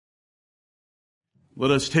Let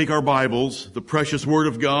us take our Bibles, the precious Word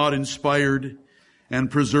of God, inspired and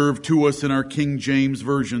preserved to us in our King James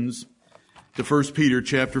versions, to 1 Peter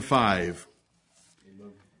chapter 5.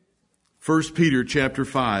 1 Peter chapter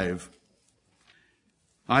 5.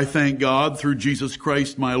 I thank God through Jesus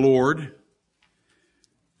Christ my Lord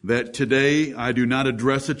that today I do not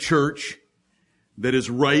address a church that is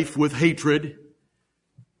rife with hatred,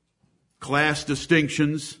 class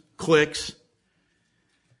distinctions, cliques,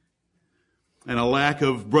 and a lack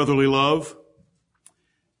of brotherly love.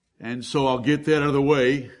 And so I'll get that out of the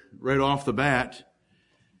way right off the bat.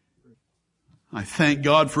 I thank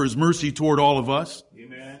God for His mercy toward all of us.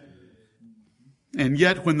 Amen. And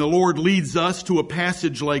yet when the Lord leads us to a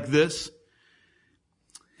passage like this,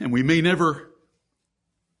 and we may never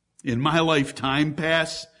in my lifetime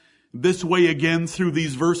pass this way again through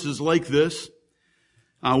these verses like this,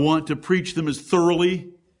 I want to preach them as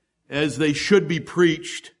thoroughly as they should be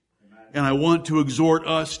preached. And I want to exhort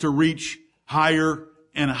us to reach higher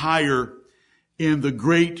and higher in the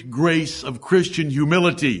great grace of Christian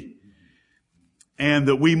humility, and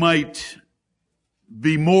that we might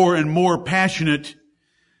be more and more passionate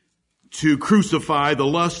to crucify the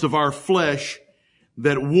lust of our flesh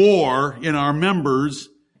that war in our members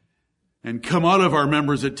and come out of our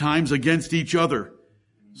members at times against each other,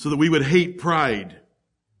 so that we would hate pride.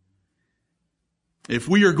 If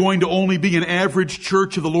we are going to only be an average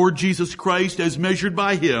church of the Lord Jesus Christ as measured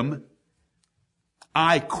by Him,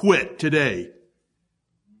 I quit today.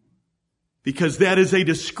 Because that is a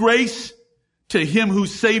disgrace to Him who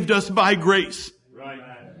saved us by grace. Right.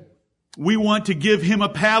 We want to give Him a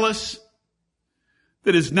palace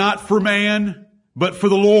that is not for man, but for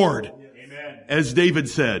the Lord, Amen. as David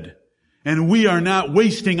said. And we are not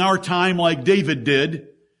wasting our time like David did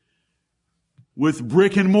with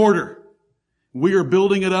brick and mortar. We are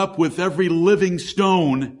building it up with every living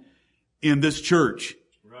stone in this church.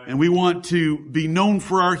 Right. And we want to be known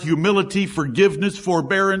for our humility, forgiveness,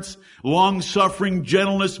 forbearance, long-suffering,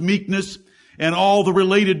 gentleness, meekness, and all the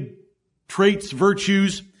related traits,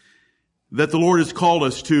 virtues that the Lord has called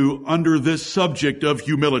us to under this subject of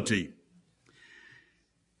humility.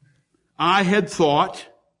 I had thought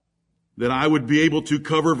that I would be able to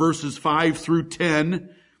cover verses 5 through 10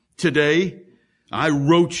 today. I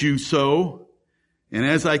wrote you so. And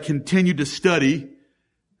as I continue to study,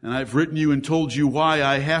 and I've written you and told you why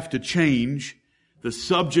I have to change, the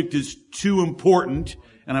subject is too important,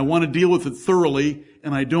 and I want to deal with it thoroughly,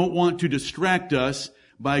 and I don't want to distract us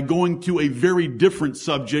by going to a very different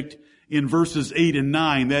subject in verses 8 and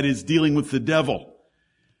 9, that is dealing with the devil.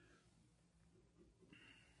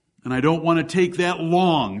 And I don't want to take that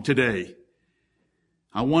long today.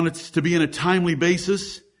 I want it to be in a timely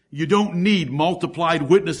basis. You don't need multiplied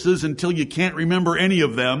witnesses until you can't remember any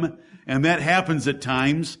of them, and that happens at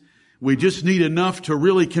times. We just need enough to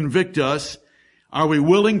really convict us. Are we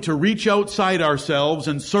willing to reach outside ourselves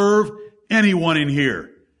and serve anyone in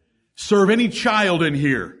here? Serve any child in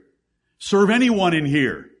here? Serve anyone in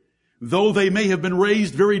here? Though they may have been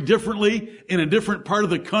raised very differently in a different part of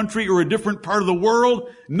the country or a different part of the world,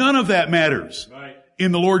 none of that matters. Right.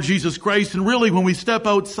 In the Lord Jesus Christ. And really, when we step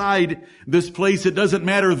outside this place, it doesn't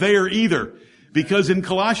matter there either. Because in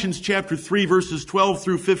Colossians chapter 3, verses 12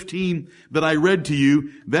 through 15 that I read to you,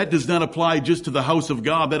 that does not apply just to the house of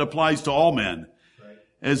God. That applies to all men. Right.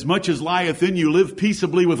 As much as lieth in you, live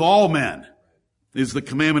peaceably with all men, is the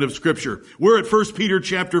commandment of Scripture. We're at 1 Peter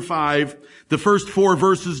chapter 5. The first 4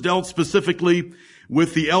 verses dealt specifically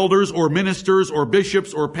with the elders or ministers or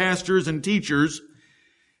bishops or pastors and teachers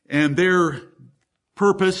and their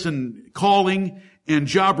purpose and calling and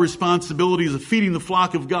job responsibilities of feeding the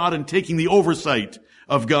flock of God and taking the oversight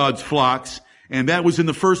of God's flocks. And that was in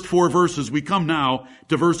the first 4 verses. We come now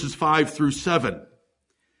to verses 5 through 7.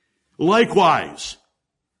 Likewise,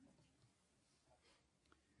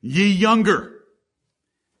 ye younger,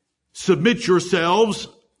 submit yourselves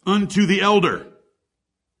unto the elder.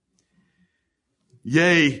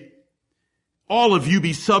 Yea, all of you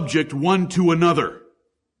be subject one to another,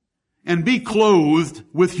 and be clothed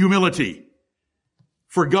with humility.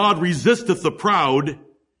 For God resisteth the proud,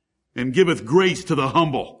 and giveth grace to the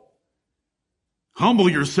humble. Humble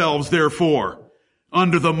yourselves, therefore,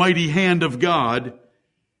 under the mighty hand of God,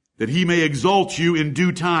 that He may exalt you in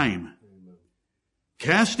due time.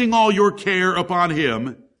 Casting all your care upon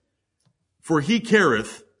Him, for He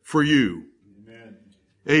careth for you. Amen.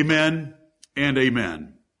 Amen and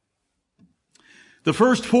amen. The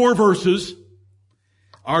first 4 verses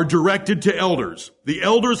are directed to elders. The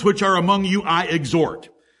elders which are among you I exhort.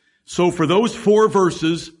 So for those 4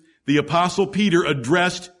 verses, the Apostle Peter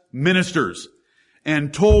addressed ministers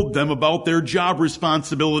and told them about their job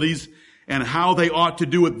responsibilities and how they ought to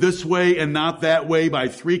do it this way and not that way by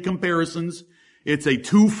 3 comparisons. It's a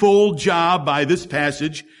twofold job by this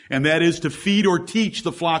passage, and that is to feed or teach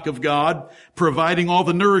the flock of God, providing all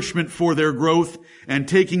the nourishment for their growth and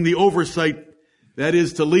taking the oversight, that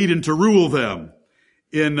is to lead and to rule them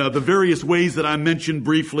in the various ways that I mentioned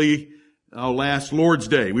briefly last Lord's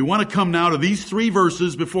Day. We want to come now to these 3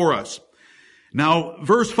 verses before us. Now,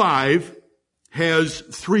 verse 5 has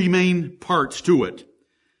 3 main parts to it.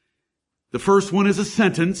 The first one is a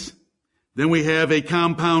sentence. Then we have a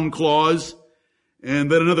compound clause,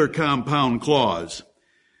 and then another compound clause.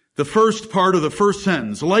 The first part of the first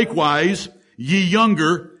sentence, likewise, ye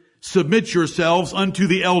younger, submit yourselves unto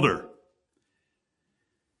the elder.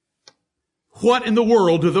 What in the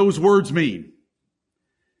world do those words mean?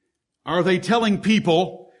 Are they telling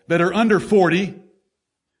people that are under 40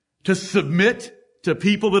 to submit to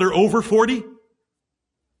people that are over 40?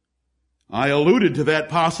 I alluded to that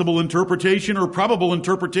possible interpretation or probable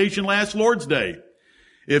interpretation last Lord's Day.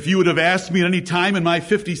 If you would have asked me at any time in my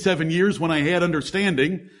 57 years when I had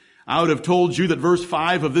understanding, I would have told you that verse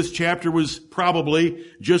 5 of this chapter was probably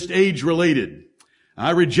just age-related.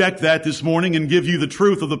 I reject that this morning and give you the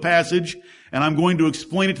truth of the passage, and I'm going to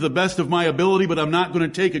explain it to the best of my ability, but I'm not going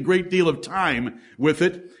to take a great deal of time with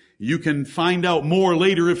it. You can find out more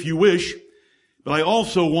later if you wish. But I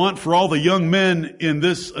also want for all the young men in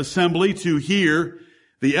this assembly to hear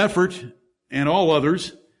the effort, and all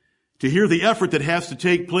others, to hear the effort that has to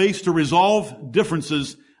take place to resolve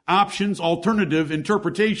differences, options, alternative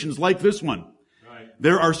interpretations like this one. Right.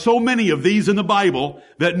 There are so many of these in the Bible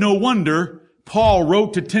that no wonder Paul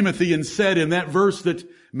wrote to Timothy and said in that verse that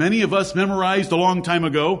many of us memorized a long time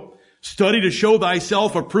ago, study to show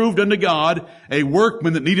thyself approved unto God, a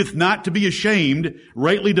workman that needeth not to be ashamed,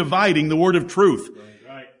 rightly dividing the word of truth.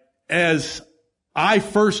 Right. As I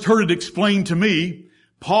first heard it explained to me,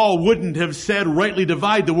 Paul wouldn't have said rightly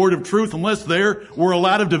divide the word of truth unless there were a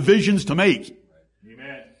lot of divisions to make.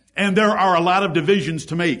 Amen. And there are a lot of divisions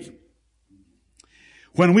to make.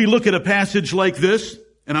 When we look at a passage like this,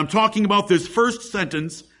 and I'm talking about this first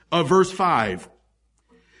sentence of verse 5,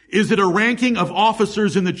 is it a ranking of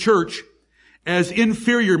officers in the church as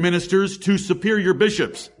inferior ministers to superior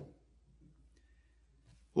bishops?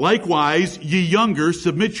 Likewise, ye younger,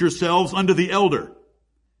 submit yourselves unto the elder.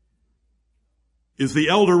 Is the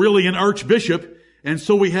elder really an archbishop? And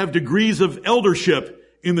so we have degrees of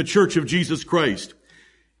eldership in the Church of Jesus Christ.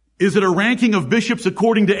 Is it a ranking of bishops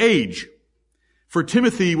according to age? For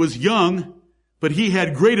Timothy was young, but he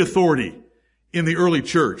had great authority in the early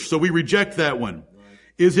church. So we reject that one.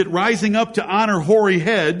 Is it rising up to honor hoary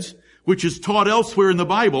heads, which is taught elsewhere in the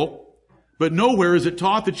Bible, but nowhere is it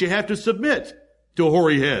taught that you have to submit to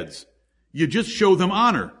hoary heads. You just show them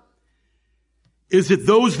honor. Is it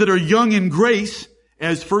those that are young in grace,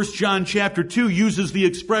 as 1 John chapter 2 uses the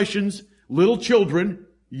expressions little children,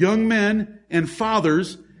 young men, and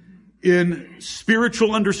fathers in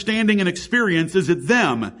spiritual understanding and experience? Is it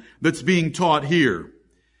them that's being taught here?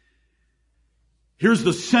 Here's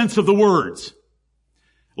the sense of the words.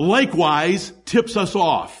 Likewise tips us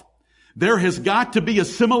off. There has got to be a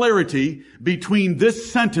similarity between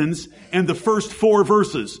this sentence and the first 4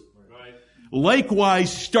 verses. Right.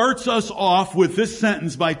 Likewise starts us off with this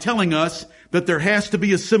sentence by telling us that there has to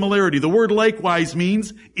be a similarity. The word likewise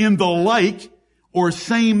means in the like or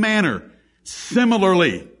same manner.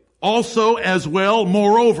 Similarly. Also, as well,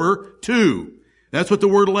 moreover, too. That's what the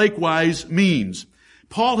word likewise means.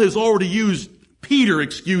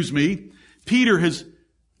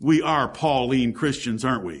 We are Pauline Christians,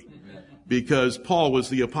 aren't we? Because Paul was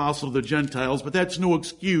the apostle of the Gentiles, but that's no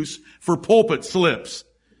excuse for pulpit slips.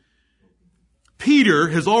 Peter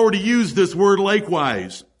has already used this word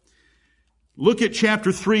likewise. Look at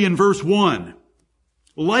chapter 3 and verse 1.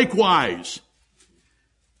 Likewise.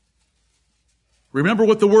 Remember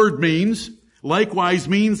what the word means. Likewise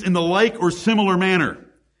means in the like or similar manner.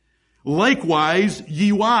 Likewise,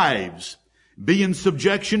 ye wives, be in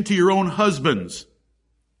subjection to your own husbands.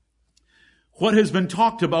 What has been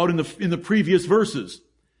talked about in the previous verses?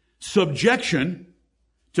 Subjection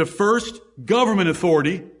to first government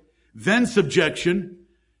authority, then subjection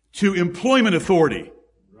to employment authority.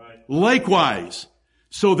 Right. Likewise.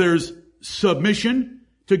 So there's submission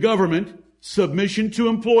to government, submission to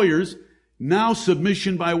employers, now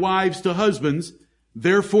submission by wives to husbands.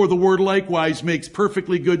 Therefore, the word likewise makes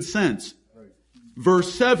perfectly good sense. Right.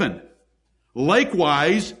 Verse 7.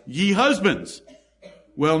 Likewise, ye husbands.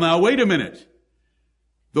 Well, now wait a minute.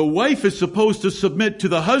 The wife is supposed to submit to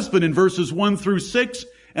the husband in verses 1 through 6,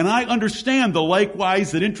 and I understand the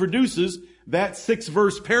likewise that introduces that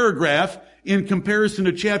 6-verse paragraph in comparison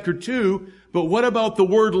to chapter 2, But what about the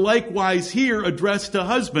word likewise here addressed to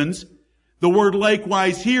husbands? The word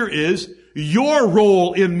likewise here is your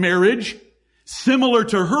role in marriage, similar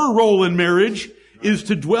to her role in marriage, is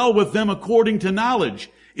to dwell with them according to knowledge.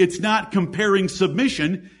 It's not comparing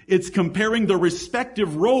submission. It's comparing the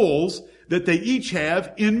respective roles that they each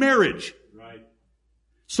have in marriage. Right.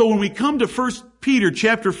 So when we come to 1 Peter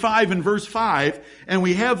chapter 5 and verse 5, and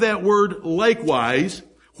we have that word likewise,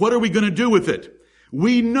 what are we going to do with it?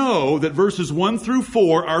 We know that verses 1 through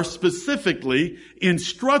 4 are specifically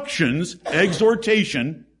instructions,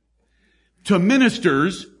 exhortation to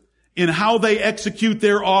ministers in how they execute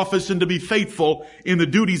their office and to be faithful in the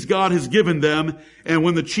duties God has given them. And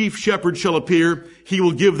when the chief shepherd shall appear, he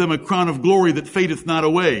will give them a crown of glory that fadeth not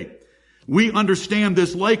away. We understand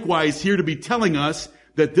this likewise here to be telling us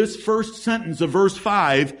that this first sentence of verse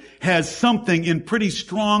 5 has something in pretty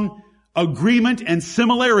strong agreement and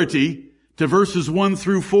similarity to verses 1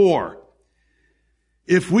 through 4.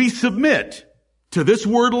 If we submit to this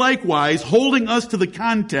word likewise, holding us to the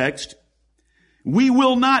context, we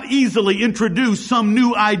will not easily introduce some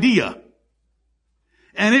new idea.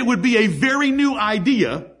 And it would be a very new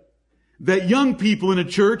idea that young people in a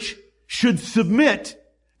church should submit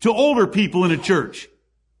to older people in a church.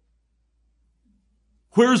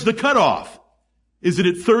 Where's the cutoff? Is it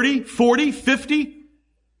at 30, 40, 50?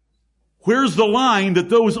 Where's the line that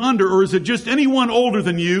those under, or is it just anyone older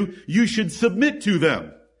than you should submit to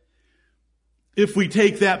them? If we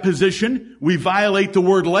take that position, we violate the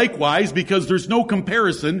word likewise because there's no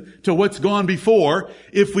comparison to what's gone before.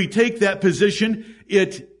 If we take that position,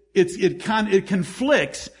 it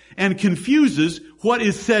conflicts and confuses what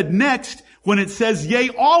is said next when it says, yea,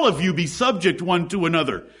 all of you be subject one to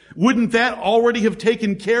another. Wouldn't that already have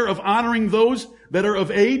taken care of honoring those that are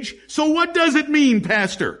of age? So what does it mean,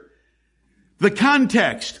 Pastor? The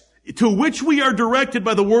context to which we are directed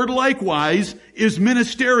by the word likewise is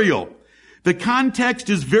ministerial. The context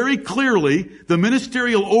is very clearly the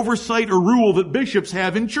ministerial oversight or rule that bishops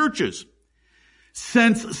have in churches.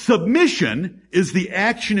 Since submission is the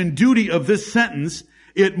action and duty of this sentence,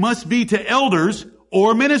 it must be to elders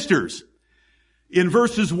or ministers. In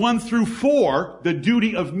verses 1 through 4, the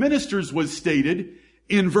duty of ministers was stated.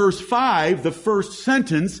 In verse 5, the first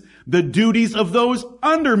sentence, the duties of those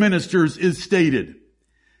under ministers is stated.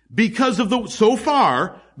 Because of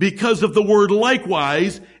the word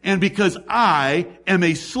likewise, and because I am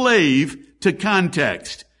a slave to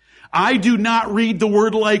context. I do not read the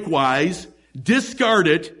word likewise, discard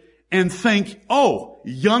it, and think, oh,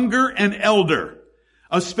 younger and elder.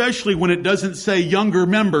 Especially when it doesn't say younger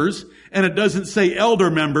members, and it doesn't say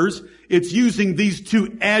elder members. It's using these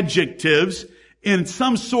two adjectives in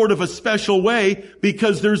some sort of a special way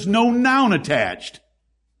because there's no noun attached.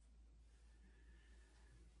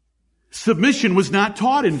 Submission was not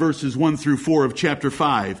taught in verses 1 through 4 of chapter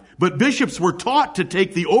 5, but bishops were taught to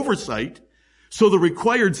take the oversight, so the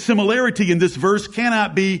required similarity in this verse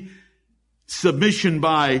cannot be submission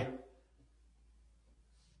by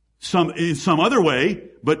in some other way,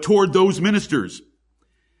 but toward those ministers.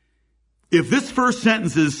 If this first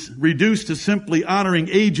sentence is reduced to simply honoring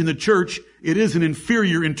age in the church, it is an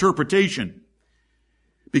inferior interpretation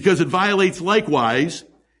because it violates likewise,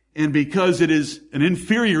 and because it is an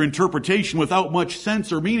inferior interpretation without much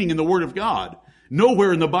sense or meaning in the Word of God.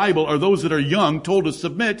 Nowhere in the Bible are those that are young told to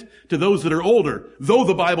submit to those that are older, though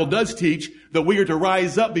the Bible does teach that we are to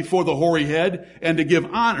rise up before the hoary head and to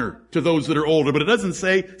give honor to those that are older. But it doesn't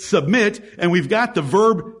say submit, and we've got the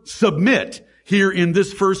verb submit here in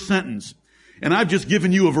this first sentence. And I've just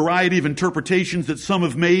given you a variety of interpretations that some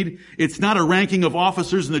have made. It's not a ranking of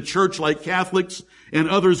officers in the church like Catholics and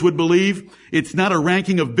others would believe. It's not a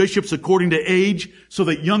ranking of bishops according to age, so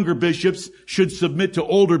that younger bishops should submit to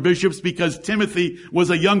older bishops because Timothy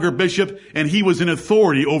was a younger bishop and he was in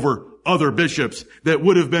authority over other bishops that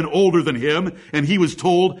would have been older than him, and he was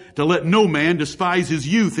told to let no man despise his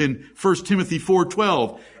youth in 1 Timothy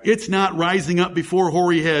 4:12. It's not rising up before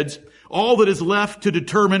hoary heads. All that is left to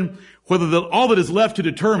determine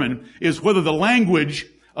is whether the language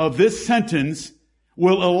of this sentence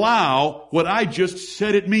will allow what I just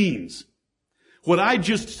said it means. What I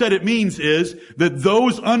just said it means is that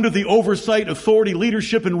those under the oversight, authority,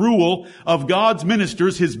 leadership, and rule of God's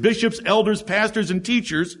ministers, His bishops, elders, pastors, and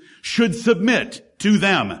teachers, should submit to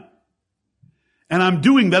them. And I'm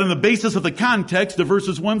doing that on the basis of the context of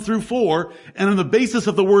verses 1 through 4, and on the basis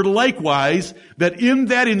of the word likewise, that in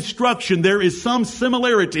that instruction there is some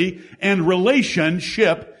similarity and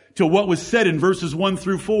relationship to what was said in verses 1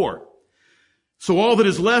 through 4. So all that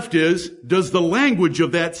is left is, does the language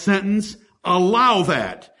of that sentence allow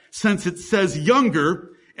that? Since it says younger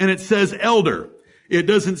and it says elder. It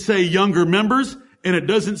doesn't say younger members, and it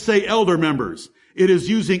doesn't say elder members. It is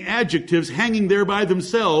using adjectives hanging there by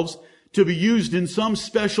themselves to be used in some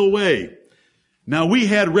special way. Now, we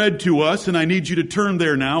had read to us, and I need you to turn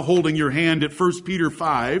there now, holding your hand at 1 Peter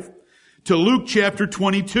 5, to Luke chapter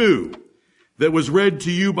 22, that was read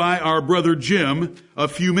to you by our brother Jim a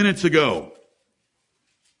few minutes ago.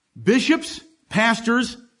 Bishops,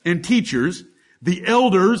 pastors, and teachers, the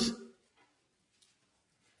elders,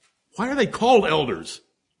 why are they called elders?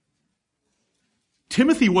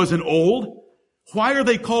 Timothy wasn't old. Why are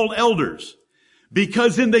they called elders?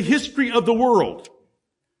 Because in the history of the world,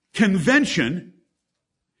 convention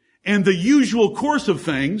and the usual course of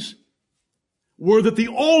things were that the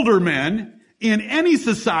older men in any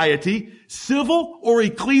society, civil or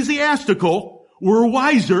ecclesiastical, were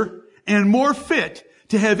wiser and more fit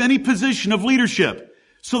to have any position of leadership.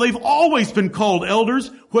 So they've always been called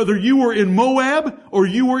elders, whether you were in Moab or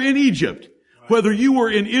you were in Egypt. Whether you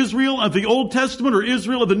were in Israel of the Old Testament or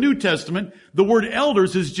Israel of the New Testament, the word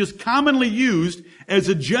elders is just commonly used as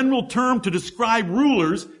a general term to describe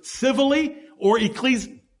rulers civilly or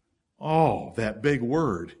Oh, that big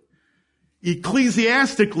word.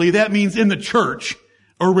 Ecclesiastically, that means in the church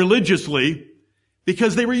or religiously,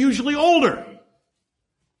 because they were usually older.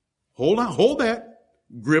 Hold that.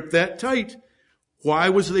 Grip that tight. Why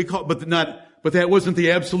was they called, but that wasn't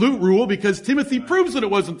the absolute rule, because Timothy proves that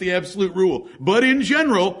it wasn't the absolute rule. But in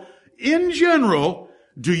general,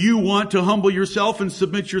 do you want to humble yourself and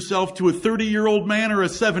submit yourself to a 30-year-old man or a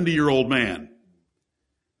 70-year-old man?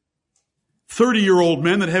 30-year-old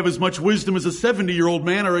men that have as much wisdom as a 70-year-old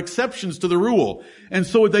man are exceptions to the rule. And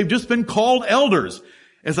so they've just been called elders.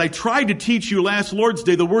 As I tried to teach you last Lord's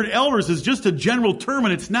Day, the word elders is just a general term,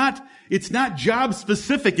 and it's not job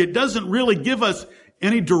specific. It doesn't really give us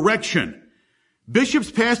any direction.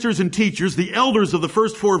 Bishops, pastors, and teachers, the elders of the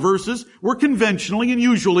first 4 verses, were conventionally and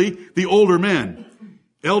usually the older men.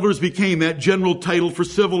 Elders became that general title for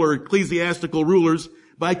civil or ecclesiastical rulers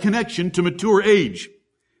by connection to mature age.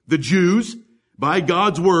 The Jews, by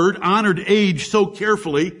God's word, honored age so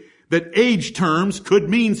carefully that age terms could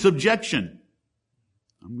mean subjection.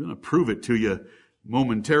 I'm going to prove it to you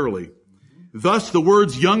momentarily. Thus, the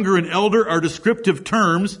words younger and elder are descriptive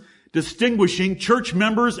terms distinguishing church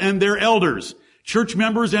members and their elders, church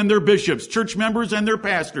members and their bishops, church members and their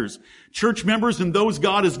pastors, church members and those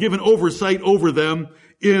God has given oversight over them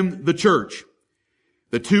in the church.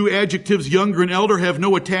 The 2 adjectives younger and elder have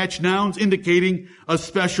no attached nouns indicating a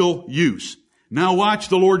special use. Now watch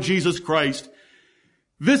the Lord Jesus Christ.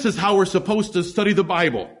 This is how we're supposed to study the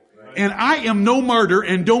Bible. And I am no martyr,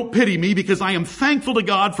 and don't pity me, because I am thankful to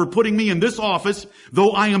God for putting me in this office,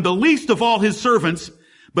 though I am the least of all His servants.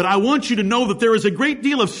 But I want you to know that there is a great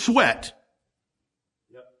deal of sweat,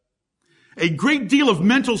 a great deal of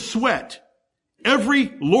mental sweat,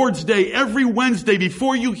 every Lord's Day, every Wednesday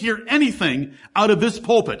before you hear anything out of this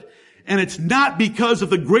pulpit. And it's not because of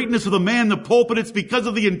the greatness of the man in the pulpit. It's because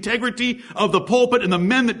of the integrity of the pulpit and the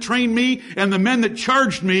men that trained me and the men that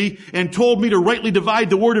charged me and told me to rightly divide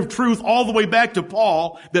the word of truth, all the way back to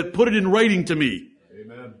Paul, that put it in writing to me.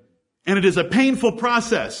 Amen. And it is a painful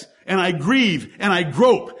process. And I grieve and I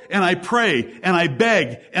grope and I pray and I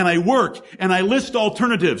beg and I work and I list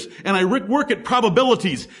alternatives and I work at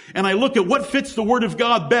probabilities and I look at what fits the word of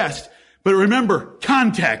God best. But remember,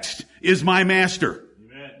 context is my master.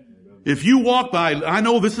 If you walk by, I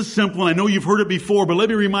know this is simple and I know you've heard it before, but let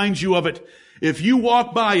me remind you of it. If you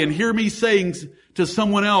walk by and hear me saying to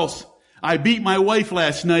someone else, I beat my wife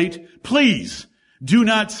last night, please do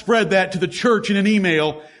not spread that to the church in an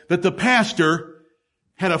email that the pastor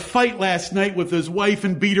had a fight last night with his wife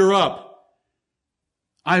and beat her up.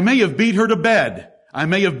 I may have beat her to bed. I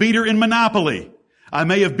may have beat her in Monopoly. I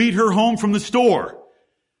may have beat her home from the store.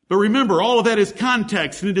 But remember, all of that is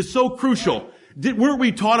context, and it is so crucial. Weren't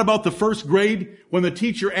we taught about the first grade when the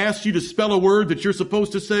teacher asked you to spell a word that you're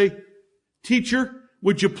supposed to say, teacher,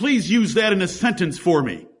 would you please use that in a sentence for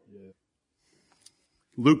me?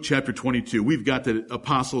 Luke chapter 22. We've got the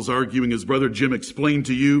apostles arguing, as Brother Jim explained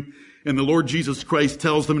to you, and the Lord Jesus Christ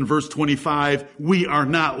tells them in verse 25, we are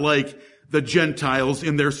not like the Gentiles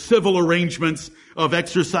in their civil arrangements of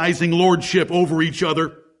exercising lordship over each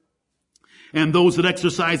other. And those that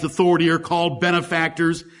exercise authority are called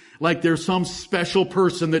benefactors, like there's some special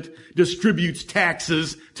person that distributes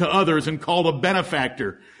taxes to others and called a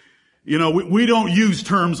benefactor. You know, we don't use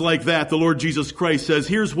terms like that. The Lord Jesus Christ says,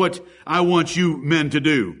 here's what I want you men to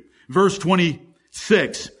do. Verse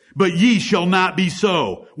 26, but ye shall not be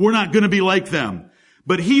so. We're not going to be like them.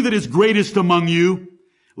 But he that is greatest among you,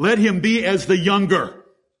 let him be as the younger.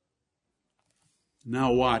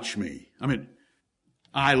 Now watch me.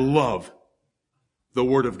 I love the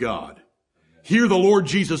Word of God. Here the Lord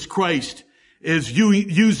Jesus Christ is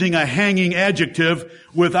using a hanging adjective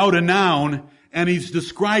without a noun, and He's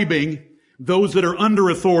describing those that are under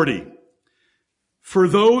authority. For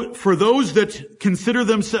those that consider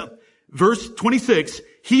themselves, verse 26,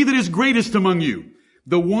 he that is greatest among you,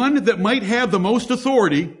 the one that might have the most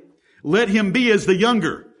authority, let him be as the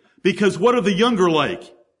younger. Because what are the younger like?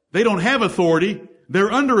 They don't have authority.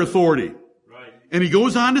 They're under authority. Right. And he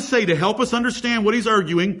goes on to say, to help us understand what he's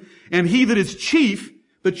arguing, and he that is chief,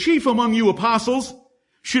 the chief among you apostles,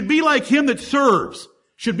 should be like him that serves,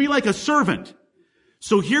 should be like a servant.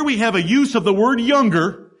 So here we have a use of the word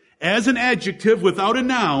younger as an adjective without a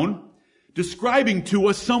noun, describing to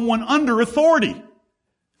us someone under authority.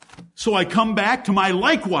 So I come back to my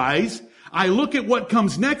likewise. I look at what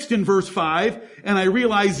comes next in verse 5, and I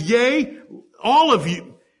realize, yea, all of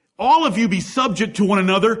you be subject to one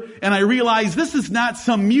another. And I realize this is not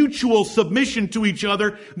some mutual submission to each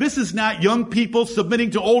other. This is not young people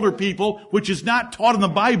submitting to older people, which is not taught in the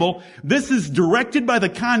Bible. This is directed by the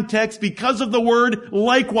context because of the word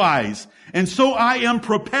likewise. And so I am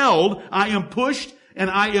propelled, I am pushed, and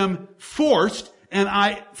I am forced, and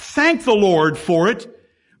I thank the Lord for it,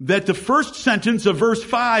 that the first sentence of verse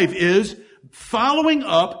 5 is following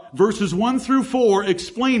up verses 1 through 4,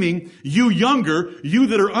 explaining you younger, you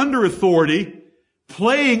that are under authority,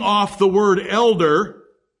 playing off the word elder,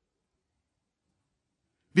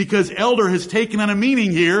 because elder has taken on a meaning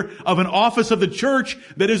here of an office of the church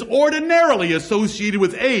that is ordinarily associated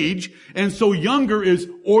with age, and so younger is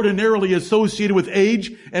ordinarily associated with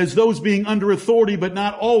age as those being under authority, but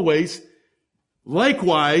not always.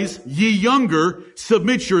 Likewise, ye younger,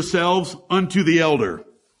 submit yourselves unto the elder.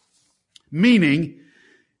 Meaning,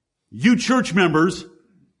 you church members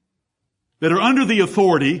that are under the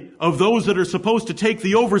authority of those that are supposed to take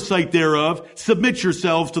the oversight thereof, submit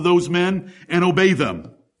yourselves to those men and obey them,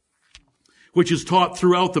 which is taught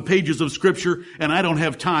throughout the pages of Scripture, and I don't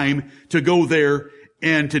have time to go there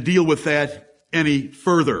and to deal with that any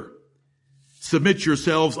further. Submit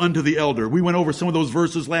yourselves unto the elder. We went over some of those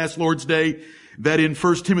verses last Lord's Day, that in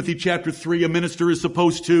 1 Timothy chapter 3, a minister is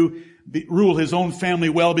supposed to rule his own family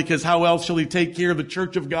well, because how else shall he take care of the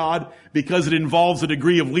church of God? Because it involves a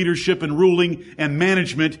degree of leadership and ruling and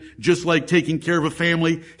management, just like taking care of a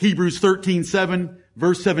family. Hebrews 13:7,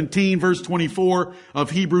 verse 17, verse 24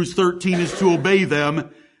 of Hebrews 13 is to obey them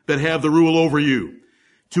that have the rule over you.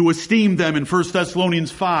 To esteem them in 1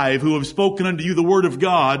 Thessalonians 5, who have spoken unto you the word of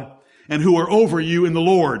God, and who are over you in the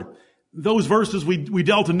Lord. Those verses we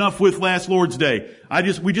dealt enough with last Lord's Day.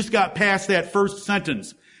 We just got past that first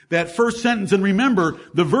sentence. That first sentence, and remember,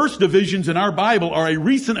 the verse divisions in our Bible are a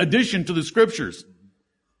recent addition to the Scriptures.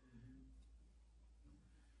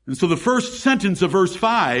 And so the first sentence of verse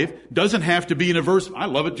 5 doesn't have to be in a verse. I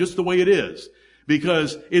love it just the way it is,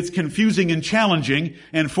 because it's confusing and challenging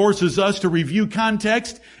and forces us to review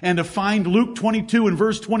context and to find Luke 22 and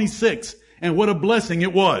verse 26. And what a blessing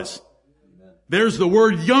it was. There's the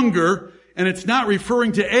word younger, and it's not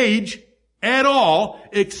referring to age at all,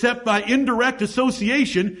 except by indirect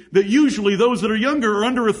association that usually those that are younger are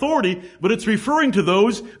under authority, but it's referring to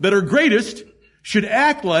those that are greatest should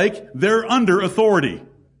act like they're under authority.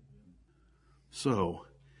 So,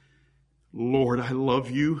 Lord, I love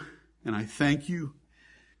you and I thank you.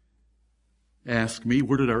 Ask me,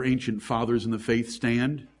 where did our ancient fathers in the faith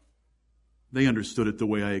stand? They understood it the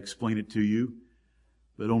way I explained it to you.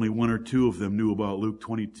 But only one or two of them knew about Luke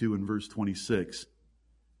 22 and verse 26.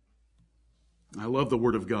 I love the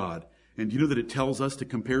Word of God. And do you know that it tells us to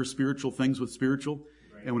compare spiritual things with spiritual?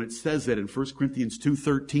 Right. And when it says that in 1 Corinthians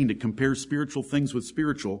 2:13, to compare spiritual things with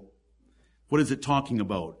spiritual, what is it talking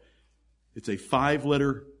about? It's a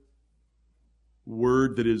 5-letter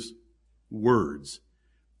word that is words.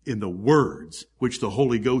 In the words which the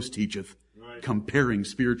Holy Ghost teacheth, right. Comparing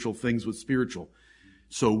spiritual things with spiritual.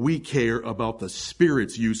 So we care about the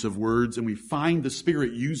Spirit's use of words, and we find the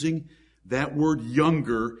Spirit using that word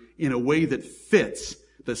younger in a way that fits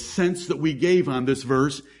the sense that we gave on this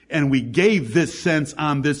verse, and we gave this sense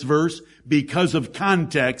on this verse because of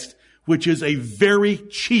context, which is a very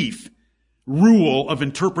chief rule of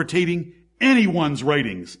interpreting anyone's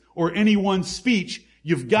writings or anyone's speech.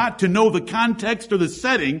 You've got to know the context or the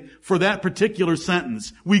setting for that particular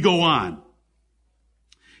sentence. We go on.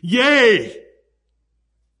 Yea!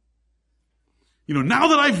 Now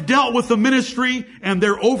that I've dealt with the ministry and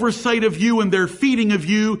their oversight of you and their feeding of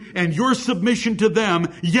you and your submission to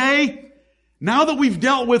them, yea, now that we've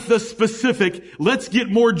dealt with the specific, let's get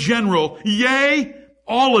more general. Yea,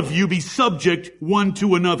 all of you be subject one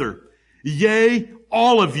to another. Yea,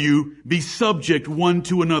 all of you be subject one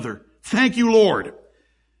to another. Thank you, Lord.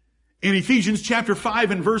 In Ephesians chapter 5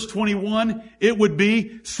 and verse 21, it would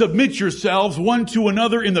be, submit yourselves one to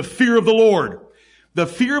another in the fear of the Lord. The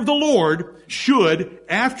fear of the Lord should,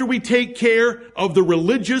 after we take care of the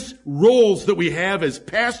religious roles that we have as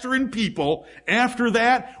pastor and people, after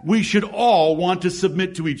that, we should all want to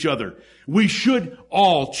submit to each other. We should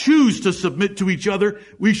all choose to submit to each other.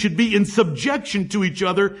 We should be in subjection to each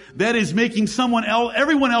other. That is making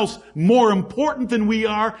everyone else more important than we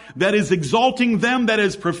are. That is exalting them. That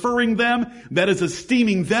is preferring them. That is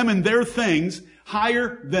esteeming them and their things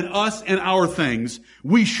higher than us and our things.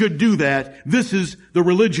 We should do that. This is the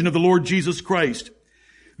religion of the Lord Jesus Christ.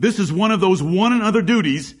 This is one of those one another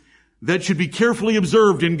duties that should be carefully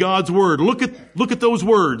observed in God's Word. Look at those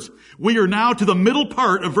words. We are now to the middle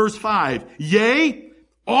part of verse 5. Yea,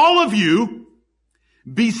 all of you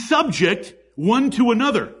be subject one to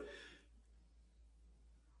another.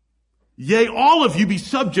 Yea, all of you be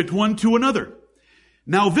subject one to another.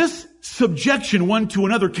 Now this subjection one to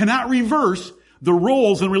another cannot reverse the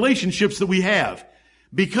roles and relationships that we have.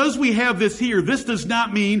 Because we have this here, this does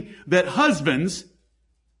not mean that husbands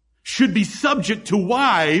should be subject to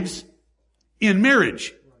wives in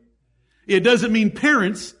marriage. It doesn't mean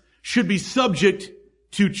parents should be subject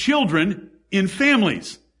to children in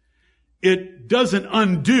families. It doesn't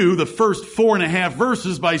undo the first 4.5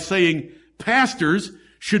 verses by saying pastors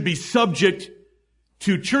should be subject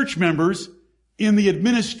to church members in the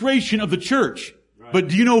administration of the church. But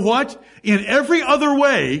do you know what? In every other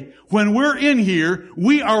way, when we're in here,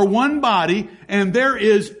 we are one body, and there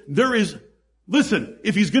is, listen,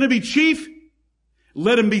 if he's going to be chief,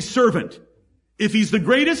 let him be servant. If he's the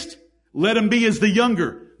greatest, let him be as the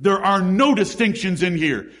younger. There are no distinctions in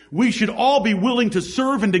here. We should all be willing to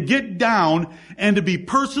serve and to get down and to be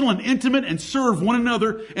personal and intimate and serve one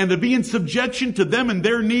another and to be in subjection to them and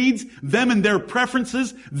their needs, them and their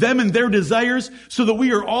preferences, them and their desires, so that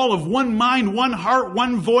we are all of one mind, one heart,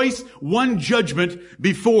 one voice, one judgment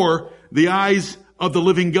before the eyes of the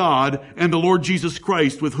living God and the Lord Jesus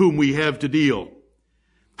Christ with whom we have to deal.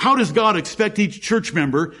 How does God expect each church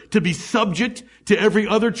member to be subject to every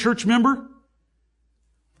other church member?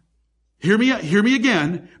 Hear me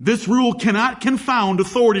again. This rule cannot confound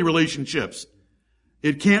authority relationships.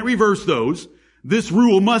 It can't reverse those. This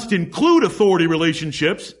rule must include authority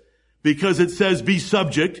relationships because it says be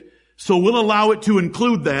subject. So we'll allow it to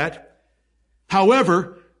include that.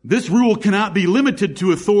 However, this rule cannot be limited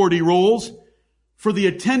to authority roles, for the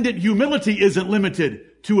attendant humility isn't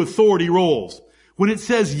limited to authority roles. When it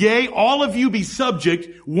says, yea, all of you be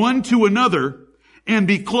subject one to another and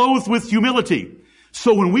be clothed with humility.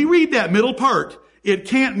 So when we read that middle part, it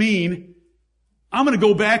can't mean, I'm going to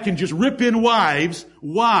go back and just rip in wives.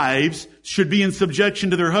 Wives should be in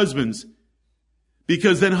subjection to their husbands,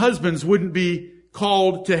 because then husbands wouldn't be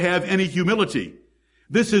called to have any humility.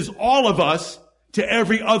 This is all of us to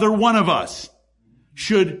every other one of us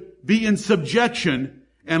should be in subjection.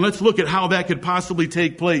 And let's look at how that could possibly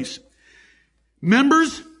take place.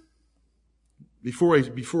 Members,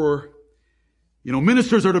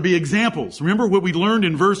 ministers are to be examples. Remember what we learned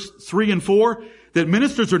in verse 3 and 4? That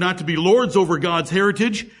ministers are not to be lords over God's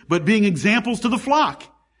heritage, but being examples to the flock.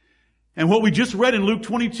 And what we just read in Luke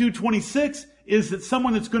 22:26 is that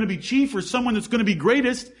someone that's going to be chief or someone that's going to be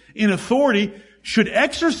greatest in authority should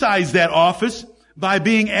exercise that office by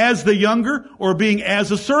being as the younger or being as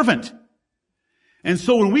a servant. And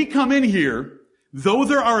so when we come in here, though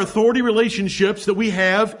there are authority relationships that we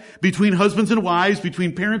have between husbands and wives,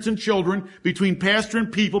 between parents and children, between pastor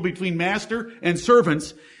and people, between master and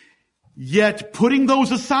servants, yet putting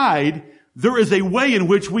those aside, there is a way in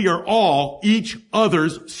which we are all each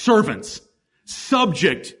other's servants,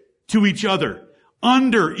 subject to each other,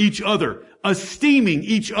 under each other, esteeming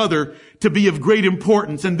each other to be of great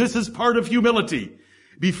importance. And this is part of humility.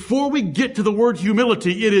 Before we get to the word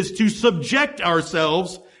humility, it is to subject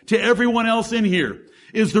ourselves to everyone else in here.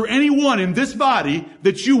 Is there anyone in this body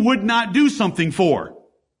that you would not do something for?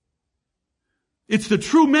 It's the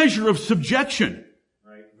true measure of subjection.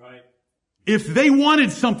 Right. If they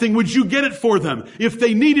wanted something, would you get it for them? If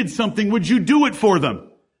they needed something, would you do it for them?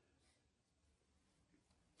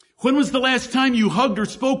 When was the last time you hugged or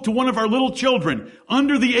spoke to one of our little children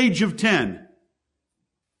under the age of 10?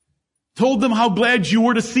 Told them how glad you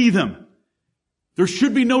were to see them? There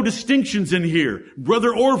should be no distinctions in here.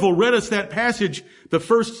 Brother Orville read us that passage, the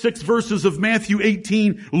first 6 verses of Matthew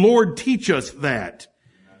 18. Lord, teach us that.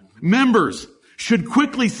 Members should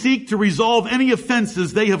quickly seek to resolve any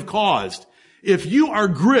offenses they have caused. If you are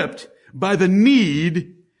gripped by the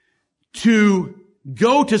need to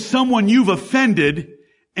go to someone you've offended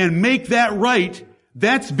and make that right,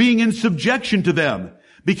 that's being in subjection to them,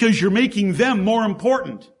 because you're making them more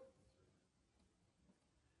important.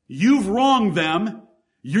 You've wronged them.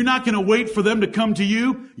 You're not going to wait for them to come to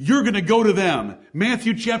you. You're going to go to them.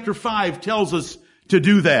 Matthew chapter 5 tells us to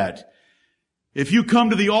do that. If you come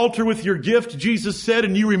to the altar with your gift, Jesus said,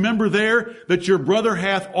 and you remember there that your brother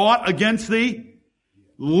hath aught against thee,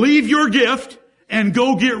 leave your gift and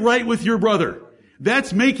go get right with your brother.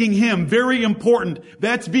 That's making him very important.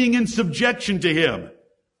 That's being in subjection to him.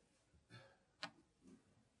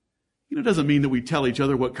 It doesn't mean that we tell each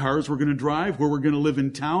other what cars we're going to drive, where we're going to live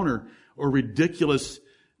in town, or ridiculous,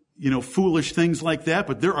 foolish things like that.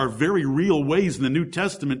 But there are very real ways in the New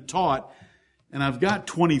Testament taught, and I've got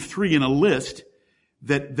 23 in a list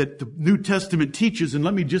that the New Testament teaches, and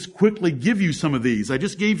let me just quickly give you some of these. I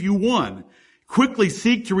just gave you one. Quickly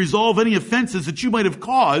seek to resolve any offenses that you might have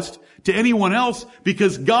caused to anyone else,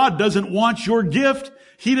 because God doesn't want your gift.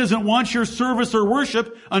 He doesn't want your service or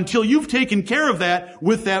worship until you've taken care of that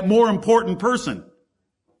with that more important person.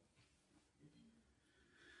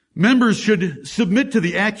 Members should submit to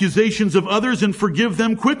the accusations of others and forgive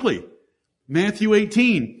them quickly. Matthew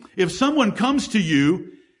 18. If someone comes to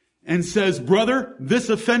you and says, brother, this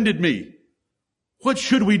offended me, what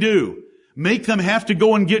should we do? Make them have to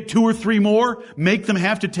go and get 2 or 3 more? Make them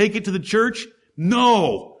have to take it to the church?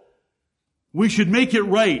 No. We should make it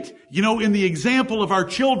right. In the example of our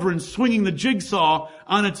children swinging the jigsaw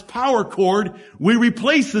on its power cord, we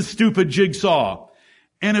replace the stupid jigsaw.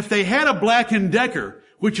 And if they had a Black & Decker,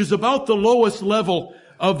 which is about the lowest level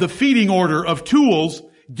of the feeding order of tools,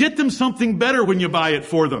 get them something better when you buy it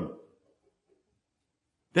for them.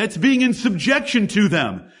 That's being in subjection to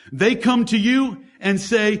them. They come to you and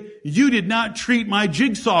say, you did not treat my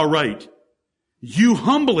jigsaw right. You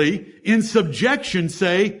humbly, in subjection,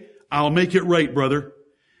 say, I'll make it right, brother.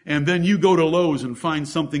 And then you go to Lowe's and find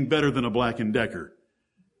something better than a Black & Decker.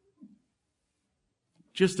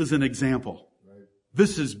 Just as an example. Right.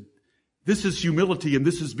 This is humility, and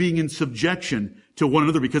this is being in subjection to one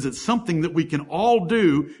another, because it's something that we can all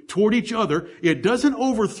do toward each other. It doesn't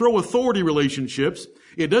overthrow authority relationships.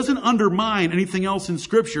 It doesn't undermine anything else in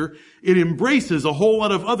Scripture. It embraces a whole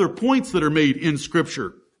lot of other points that are made in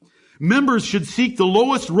Scripture. Members should seek the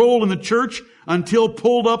lowest role in the church until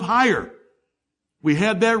pulled up higher. We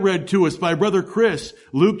had that read to us by Brother Chris,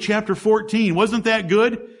 Luke chapter 14. Wasn't that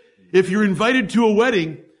good? If you're invited to a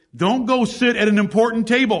wedding, don't go sit at an important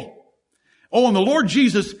table. Oh, and the Lord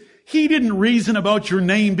Jesus, He didn't reason about your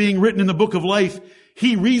name being written in the book of life.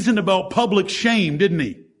 He reasoned about public shame, didn't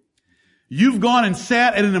He? You've gone and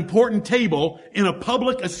sat at an important table in a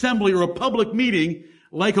public assembly or a public meeting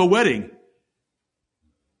like a wedding.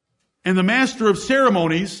 And the master of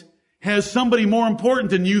ceremonies has somebody more important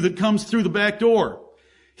than you that comes through the back door.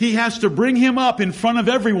 He has to bring him up in front of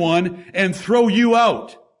everyone and throw you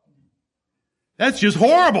out. That's just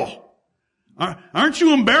horrible. Aren't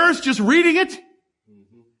you embarrassed just reading it?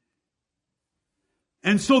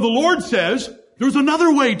 And so the Lord says, there's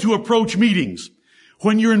another way to approach meetings.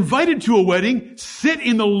 When you're invited to a wedding, sit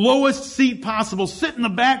in the lowest seat possible. Sit in the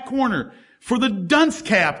back corner for the dunce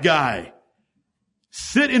cap guy.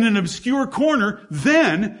 Sit in an obscure corner.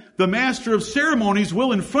 Then the master of ceremonies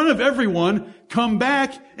will, in front of everyone, come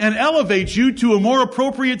back and elevate you to a more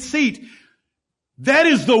appropriate seat. That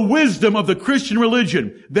is the wisdom of the Christian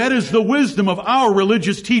religion. That is the wisdom of our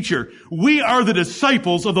religious teacher. We are the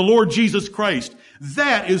disciples of the Lord Jesus Christ.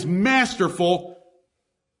 That is masterful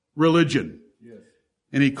religion. Yes.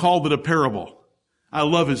 And He called it a parable. I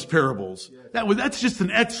love His parables. Yes. That's just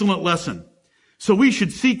an excellent lesson. So we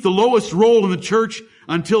should seek the lowest role in the church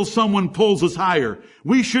until someone pulls us higher.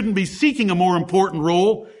 We shouldn't be seeking a more important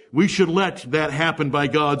role. We should let that happen by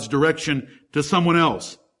God's direction to someone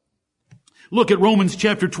else. Look at Romans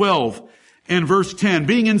chapter 12 and verse 10.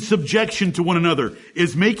 Being in subjection to one another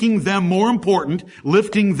is making them more important,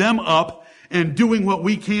 lifting them up, and doing what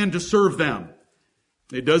we can to serve them.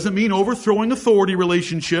 It doesn't mean overthrowing authority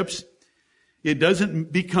relationships. It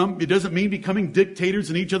doesn't mean becoming dictators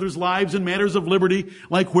in each other's lives in matters of liberty,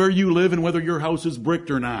 like where you live and whether your house is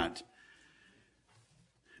bricked or not.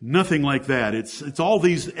 Nothing like that. It's all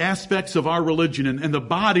these aspects of our religion and the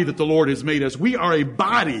body that the Lord has made us. We are a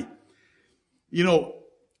body.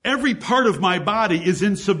 Every part of my body is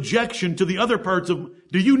in subjection to the other parts of...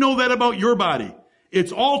 Do you know that about your body?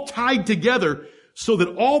 It's all tied together so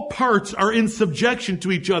that all parts are in subjection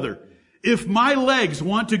to each other. If my legs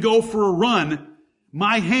want to go for a run,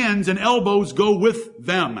 my hands and elbows go with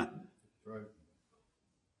them. Right.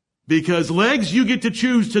 Because legs, you get to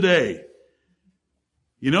choose today.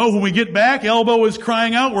 When we get back, elbow is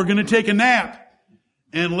crying out, we're going to take a nap.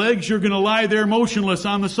 And legs, you're going to lie there motionless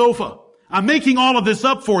on the sofa. I'm making all of this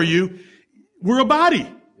up for you. We're a body.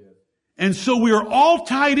 And so we are all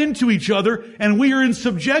tied into each other, and we are in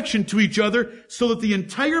subjection to each other, so that the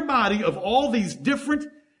entire body of all these different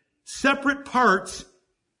separate parts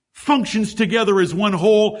functions together as one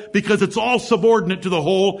whole, because it's all subordinate to the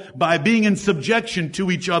whole by being in subjection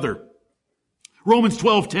to each other. Romans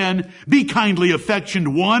 12:10, be kindly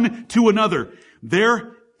affectioned one to another.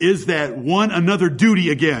 There is that one another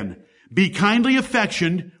duty again. Be kindly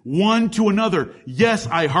affectioned one to another. Yes,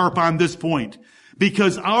 I harp on this point,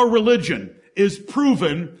 because our religion is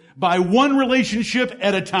proven by one relationship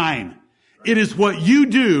at a time. It is what you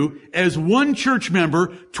do as one church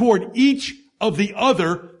member toward each of the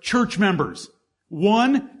other church members.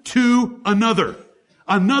 One to another.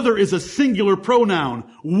 Another is a singular pronoun.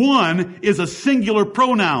 One is a singular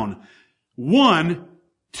pronoun. One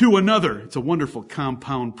to another. It's a wonderful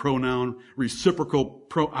compound pronoun, reciprocal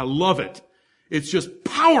I love it. It's just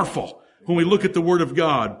powerful when we look at the Word of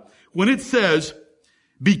God. When it says,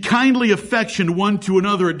 be kindly affectioned one to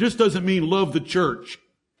another, it just doesn't mean love the church.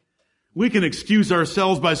 We can excuse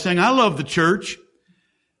ourselves by saying, I love the church.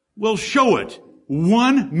 Well, show it.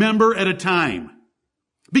 One member at a time.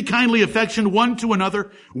 Be kindly affectioned one to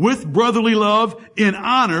another with brotherly love, in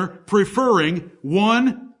honor, preferring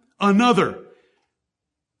one another.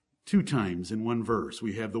 2 times in one verse,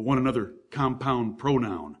 we have the one another compound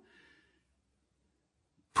pronoun.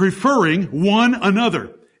 Preferring one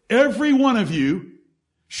another. Every one of you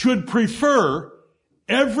should prefer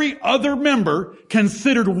every other member,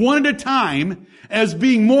 considered one at a time, as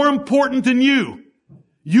being more important than you.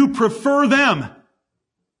 You prefer them.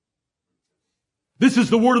 This is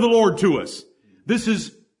the word of the Lord to us. This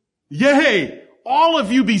is, yea, all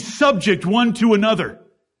of you be subject one to another.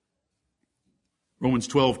 Romans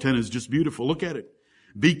 12:10 is just beautiful. Look at it.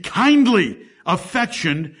 Be kindly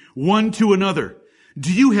affectioned one to another.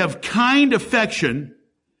 Do you have kind affection?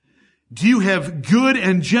 Do you have good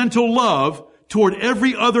and gentle love toward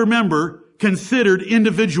every other member, considered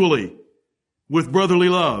individually with brotherly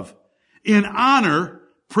love? In honor,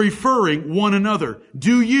 preferring one another.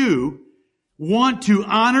 Do you want to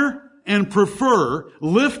honor and prefer,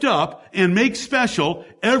 lift up, and make special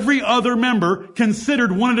every other member,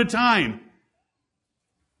 considered one at a time?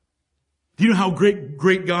 Do you know how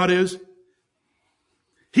great God is?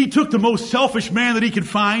 He took the most selfish man that he could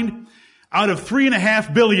find out of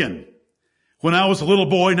 3.5 billion. When I was a little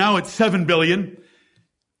boy, now it's 7 billion.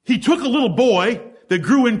 He took a little boy that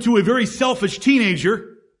grew into a very selfish teenager,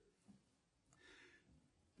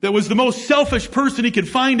 that was the most selfish person he could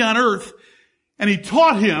find on earth, and he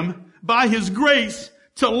taught him by his grace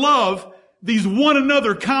to love these one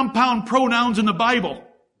another compound pronouns in the Bible.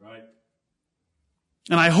 Right.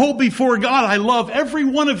 And I hope before God I love every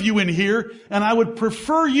one of you in here, and I would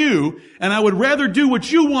prefer you, and I would rather do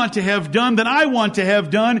what you want to have done than I want to have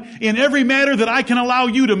done in every matter that I can allow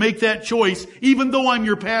you to make that choice, even though I'm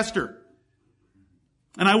your pastor.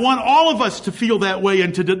 And I want all of us to feel that way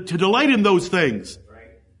and to delight in those things.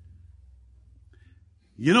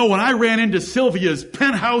 You know, when I ran into Sylvia's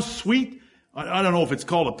penthouse suite, I don't know if it's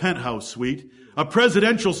called a penthouse suite, a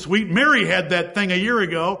presidential suite. Mary had that thing a year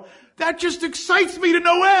ago. That just excites me to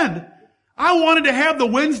no end. I wanted to have the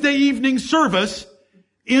Wednesday evening service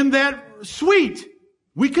in that suite.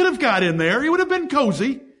 We could have got in there. It would have been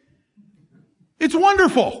cozy. It's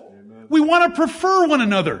wonderful. Amen. We want to prefer one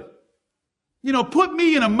another. You know, put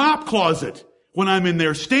me in a mop closet when I'm in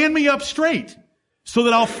there. Stand me up straight so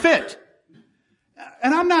that I'll fit.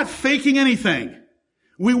 And I'm not faking anything.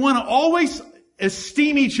 We want to always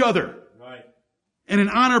esteem each other. Right. And in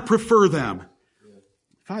honor prefer them. Yeah.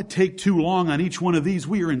 If I take too long on each one of these,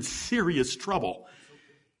 we are in serious trouble.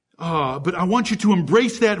 But I want you to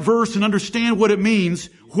embrace that verse and understand what it means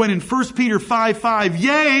when in 1 Peter 5:5,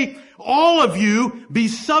 yea, all of you be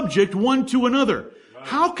subject one to another. Right.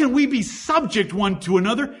 How can we be subject one to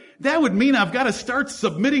another? That would mean I've got to start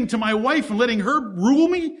submitting to my wife and letting her rule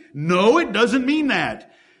me? No, it doesn't mean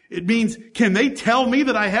that. It means, can they tell me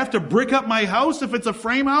that I have to brick up my house if it's a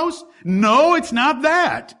frame house? No, it's not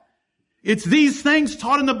that. It's these things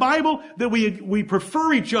taught in the Bible that we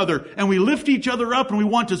prefer each other and we lift each other up and we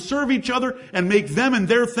want to serve each other and make them and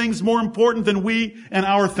their things more important than we and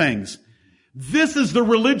our things. This is the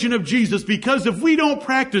religion of Jesus, because if we don't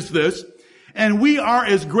practice this, and we are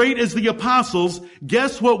as great as the apostles,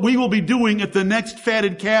 guess what we will be doing at the next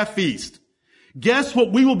fatted calf feast? Guess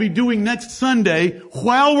what we will be doing next Sunday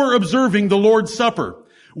while we're observing the Lord's Supper?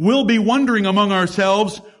 We'll be wondering among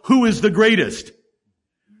ourselves, who is the greatest?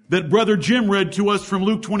 That Brother Jim read to us from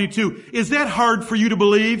Luke 22. Is that hard for you to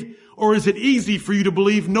believe? Or is it easy for you to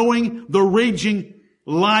believe, knowing the raging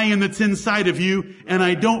lion that's inside of you? And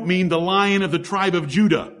I don't mean the lion of the tribe of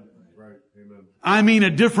Judah. I mean a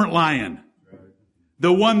different lion.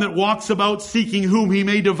 The one that walks about seeking whom he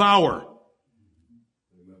may devour.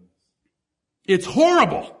 It's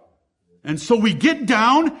horrible. And so we get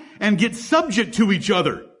down and get subject to each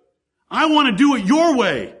other. I want to do it your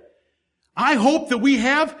way. I hope that we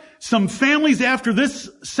have some families after this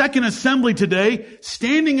second assembly today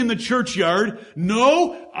standing in the churchyard.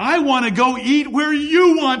 No, I want to go eat where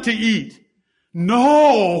you want to eat.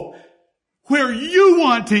 No, where you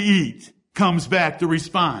want to eat, comes back the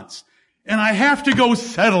response. And I have to go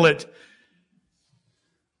settle it.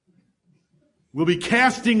 We'll be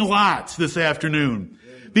casting lots this afternoon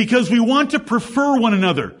because we want to prefer one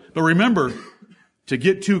another. But remember, to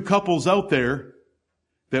get two couples out there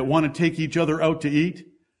that want to take each other out to eat,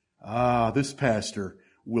 this pastor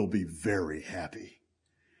will be very happy.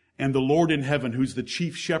 And the Lord in heaven, who's the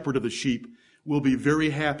chief shepherd of the sheep, will be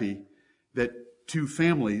very happy that two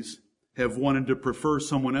families have wanted to prefer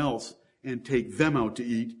someone else and take them out to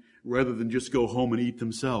eat rather than just go home and eat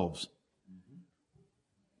themselves.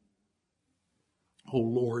 Oh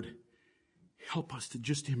Lord, help us to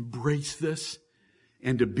just embrace this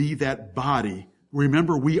and to be that body.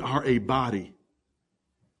 Remember, we are a body.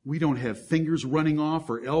 We don't have fingers running off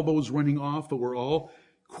or elbows running off, but we're all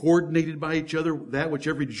coordinated by each other. That which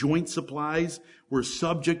every joint supplies, we're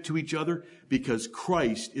subject to each other because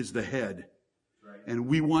Christ is the head. And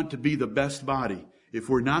we want to be the best body. If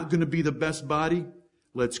we're not going to be the best body,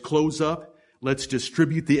 let's close up. Let's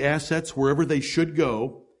distribute the assets wherever they should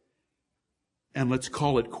go. And let's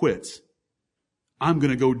call it quits. I'm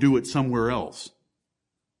going to go do it somewhere else.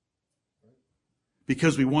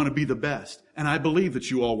 Because we want to be the best. And I believe that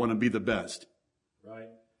you all want to be the best. Right.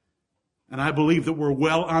 And I believe that we're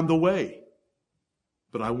well on the way.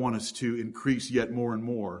 But I want us to increase yet more and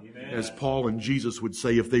more. Amen. As Paul and Jesus would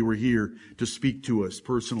say if they were here to speak to us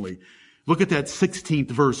personally. Look at that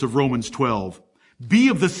 16th verse of Romans 12. Be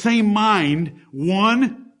of the same mind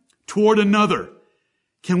one toward another.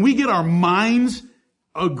 Can we get our minds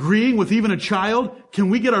agreeing with even a child? Can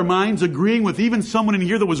we get our minds agreeing with even someone in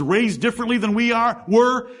here that was raised differently than we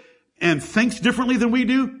were and thinks differently than we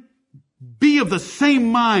do? Be of the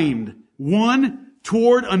same mind one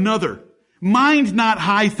toward another. Mind not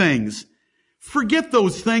high things. Forget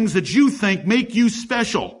those things that you think make you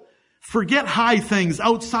special. Forget high things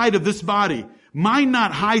outside of this body. Mind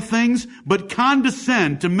not high things, but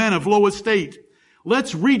condescend to men of low estate.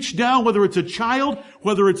 Let's reach down, whether it's a child,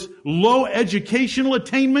 whether it's low educational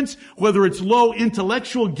attainments, whether it's low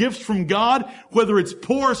intellectual gifts from God, whether it's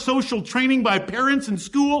poor social training by parents in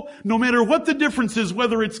school, no matter what the difference is,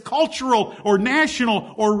 whether it's cultural or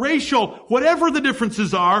national or racial, whatever the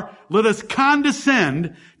differences are, let us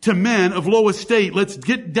condescend to men of low estate. Let's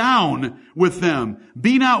get down with them.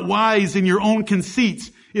 Be not wise in your own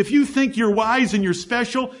conceits. If you think you're wise and you're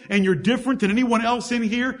special and you're different than anyone else in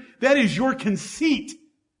here, that is your conceit.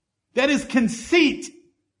 That is conceit.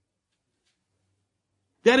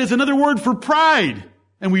 That is another word for pride.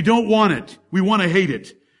 And we don't want it. We want to hate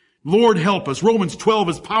it. Lord help us. Romans 12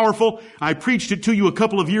 is powerful. I preached it to you a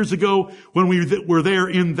couple of years ago when we were there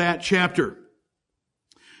in that chapter.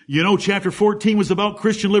 You know, chapter 14 was about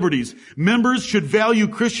Christian liberties. Members should value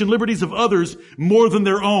Christian liberties of others more than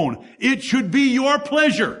their own. It should be your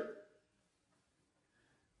pleasure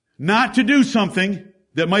not to do something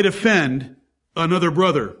that might offend another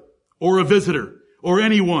brother or a visitor or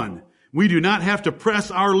anyone. We do not have to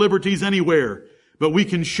press our liberties anywhere, but we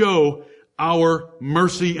can show our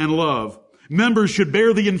mercy and love. Members should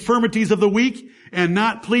bear the infirmities of the weak and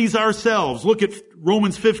not please ourselves. Look at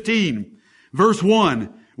Romans 15, verse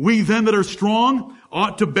 1. We then that are strong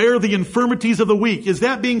ought to bear the infirmities of the weak. Is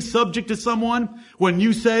that being subject to someone when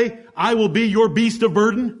you say, I will be your beast of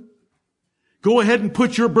burden? Go ahead and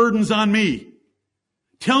put your burdens on me.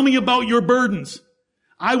 Tell me about your burdens.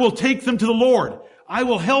 I will take them to the Lord. I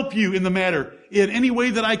will help you in the matter in any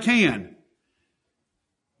way that I can.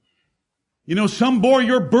 You know, some bore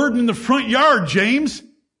your burden in the front yard, James.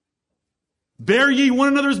 Bear ye one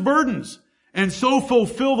another's burdens. And so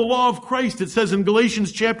fulfill the law of Christ, it says in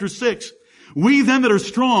Galatians chapter 6. We then that are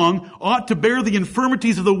strong ought to bear the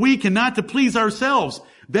infirmities of the weak and not to please ourselves.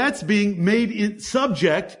 That's being made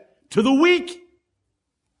subject to the weak.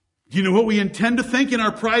 Do you know what we intend to think in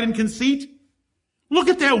our pride and conceit? Look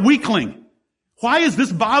at that weakling. Why is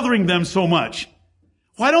this bothering them so much?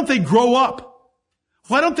 Why don't they grow up?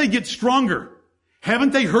 Why don't they get stronger?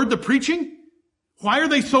 Haven't they heard the preaching? Why are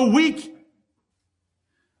they so weak?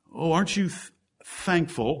 Oh, aren't you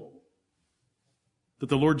thankful that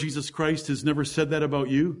the Lord Jesus Christ has never said that about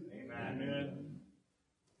you? Amen.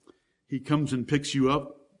 He comes and picks you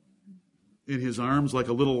up in His arms like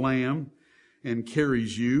a little lamb and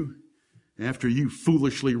carries you after you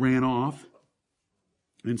foolishly ran off.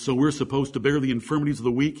 And so we're supposed to bear the infirmities of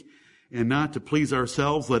the weak and not to please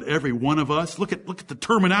ourselves. Let every one of us, look at the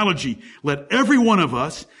terminology, let every one of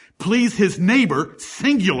us please his neighbor,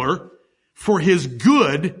 singular, for his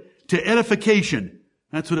good to edification.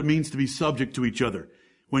 That's what it means to be subject to each other.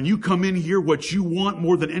 When you come in here, what you want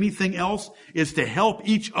more than anything else is to help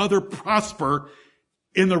each other prosper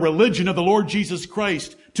in the religion of the Lord Jesus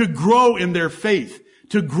Christ, to grow in their faith,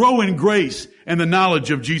 to grow in grace and the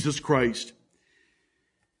knowledge of Jesus Christ.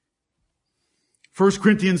 1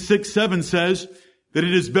 Corinthians 6:7 says that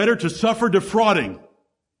it is better to suffer defrauding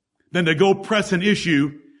than to go press an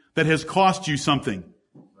issue that has cost you something.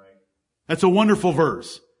 That's a wonderful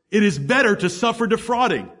verse. It is better to suffer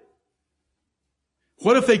defrauding.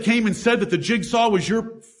 What if they came and said that the jigsaw was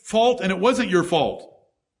your fault and it wasn't your fault?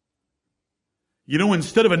 You know,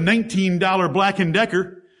 instead of a $19 Black &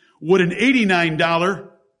 Decker, would an $89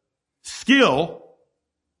 skill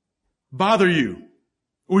bother you?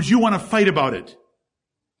 Or would you want to fight about it?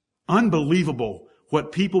 Unbelievable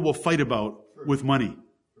what people will fight about with money.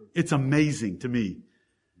 It's amazing to me.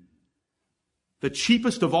 The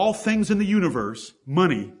cheapest of all things in the universe,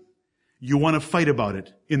 money, you want to fight about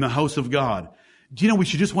it in the house of God. Do you know we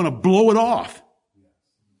should just want to blow it off?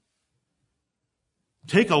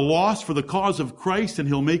 Take a loss for the cause of Christ and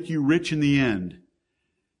he'll make you rich in the end.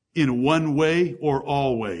 In one way or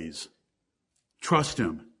always. Trust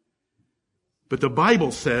him. But the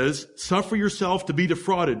Bible says, suffer yourself to be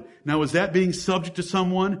defrauded. Now, is that being subject to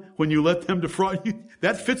someone when you let them defraud you?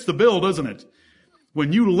 That fits the bill, doesn't it?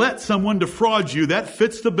 When you let someone defraud you, that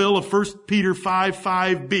fits the bill of 1 Peter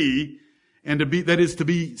 5:5b, and that is to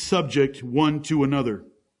be subject one to another.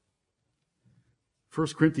 1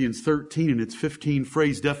 Corinthians 13 in its 15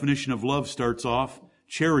 phrase definition of love starts off,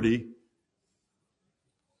 charity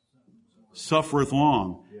suffereth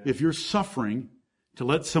long. If you're suffering to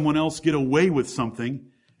let someone else get away with something,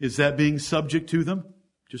 is that being subject to them?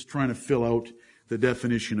 Just trying to fill out the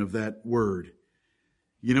definition of that word.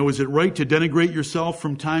 You know, is it right to denigrate yourself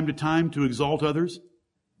from time to time to exalt others?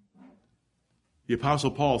 The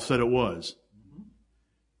Apostle Paul said it was.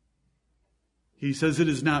 He says, it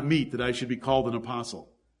is not meet that I should be called an apostle.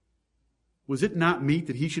 Was it not meet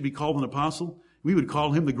that he should be called an apostle? We would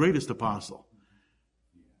call him the greatest apostle.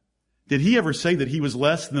 Did he ever say that he was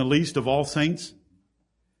less than the least of all saints?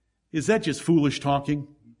 Is that just foolish talking?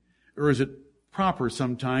 Or is it proper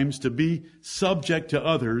sometimes to be subject to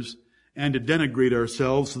others and to denigrate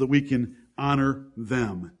ourselves so that we can honor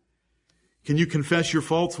them? Can you confess your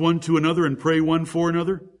faults one to another and pray one for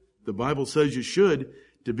another? The Bible says you should,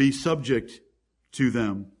 to be subject to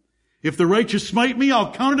them. If the righteous smite me,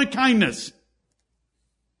 I'll count it a kindness.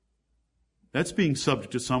 That's being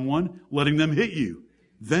subject to someone, letting them hit you,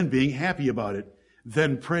 then being happy about it,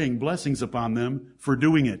 then praying blessings upon them for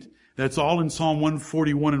doing it. That's all in Psalm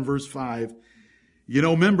 141 and verse 5. You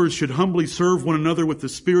know, members should humbly serve one another with the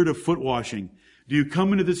spirit of foot washing. Do you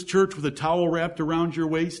come into this church with a towel wrapped around your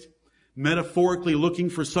waist, metaphorically looking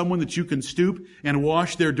for someone that you can stoop and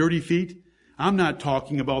wash their dirty feet? I'm not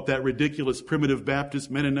talking about that ridiculous primitive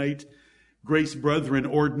Baptist Mennonite Grace Brethren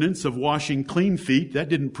ordinance of washing clean feet. That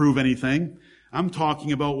didn't prove anything. I'm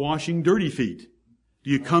talking about washing dirty feet.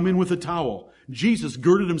 Do you come in with a towel? Jesus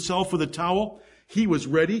girded himself with a towel. He was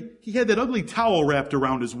ready. He had that ugly towel wrapped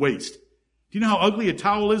around his waist. Do you know how ugly a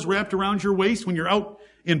towel is wrapped around your waist when you're out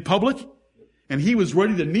in public? And he was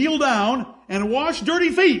ready to kneel down and wash dirty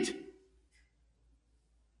feet.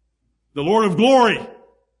 The Lord of glory.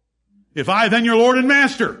 If I, then your Lord and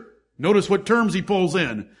Master. Notice what terms he pulls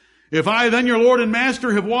in. If I, then your Lord and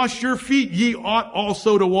Master, have washed your feet, ye ought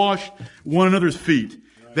also to wash one another's feet.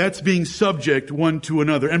 That's being subject one to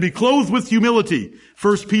another. And be clothed with humility.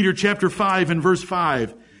 1 Peter chapter 5 and verse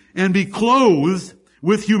 5. And be clothed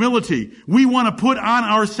with humility. We want to put on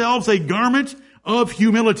ourselves a garment of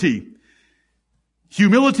humility.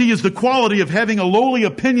 Humility is the quality of having a lowly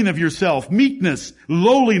opinion of yourself. Meekness,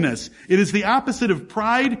 lowliness. It is the opposite of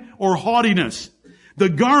pride or haughtiness. The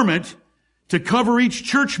garment to cover each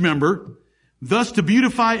church member, thus to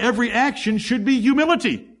beautify every action, should be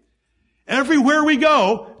humility. Everywhere we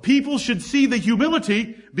go, people should see the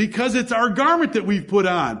humility because it's our garment that we've put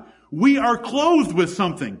on. We are clothed with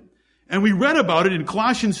something. And we read about it in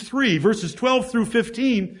Colossians 3, verses 12 through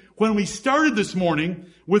 15, when we started this morning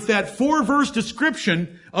with that 4-verse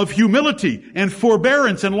description of humility and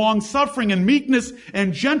forbearance and long-suffering and meekness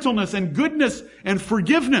and gentleness and goodness and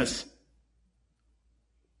forgiveness.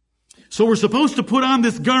 So we're supposed to put on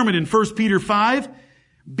this garment in 1 Peter 5.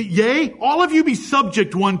 Yea, all of you be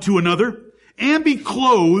subject one to another and be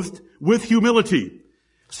clothed with humility.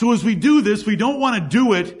 So as we do this, we don't want to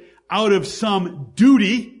do it out of some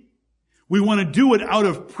duty. We want to do it out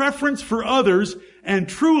of preference for others and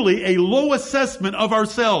truly a low assessment of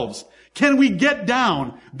ourselves. Can we get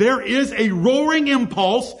down? There is a roaring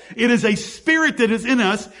impulse. It is a spirit that is in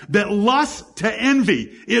us that lusts to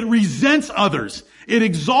envy. It resents others. It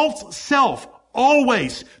exalts self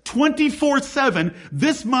always, 24/7.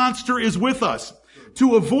 This monster is with us.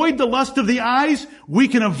 To avoid the lust of the eyes, we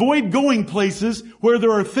can avoid going places where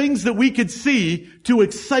there are things that we could see to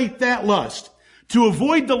excite that lust. To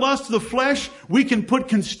avoid the lust of the flesh, we can put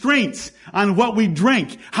constraints on what we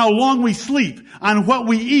drink, how long we sleep, on what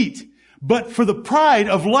we eat. But for the pride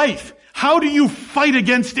of life, how do you fight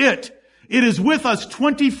against it? It is with us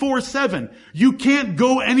 24/7. You can't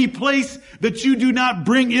go any place that you do not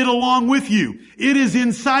bring it along with you. It is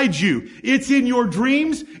inside you. It's in your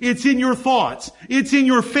dreams. It's in your thoughts. It's in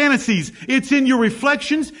your fantasies. It's in your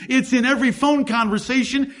reflections. It's in every phone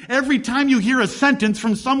conversation. Every time you hear a sentence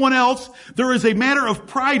from someone else, there is a matter of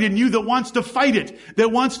pride in you that wants to fight it,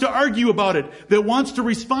 that wants to argue about it, that wants to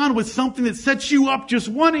respond with something that sets you up just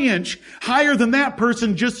 1 inch higher than that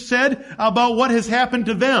person just said about what has happened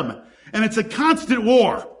to them. And it's a constant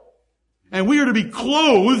war. And we are to be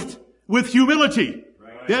clothed with humility.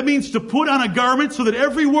 Right. That means to put on a garment so that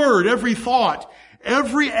every word, every thought,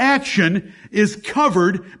 every action is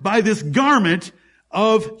covered by this garment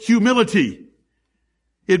of humility.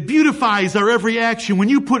 It beautifies our every action. When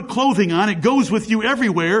you put clothing on, it goes with you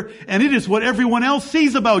everywhere, and it is what everyone else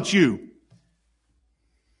sees about you.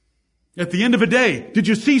 At the end of a day, did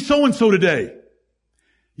you see so-and-so today?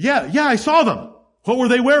 Yeah, I saw them. What were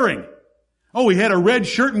they wearing? Oh, he had a red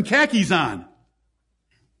shirt and khakis on.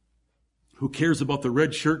 Who cares about the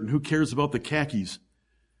red shirt and who cares about the khakis?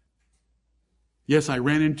 Yes, I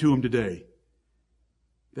ran into him today.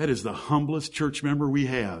 That is the humblest church member we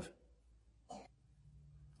have.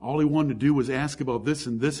 All he wanted to do was ask about this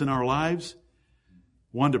and this in our lives.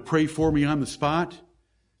 Wanted to pray for me on the spot.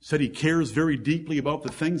 Said he cares very deeply about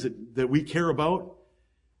the things that we care about.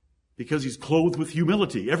 Because he's clothed with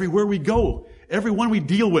humility. Everywhere we go, everyone we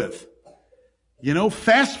deal with. You know,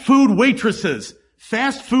 fast food waitresses,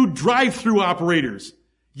 fast food drive-through operators.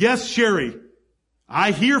 Yes, Sherry,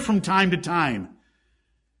 I hear from time to time.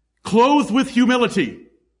 Clothed with humility.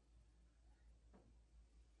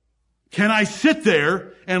 Can I sit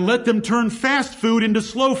there and let them turn fast food into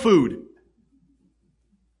slow food?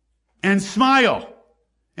 And smile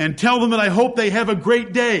and tell them that I hope they have a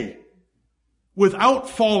great day without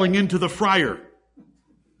falling into the fryer?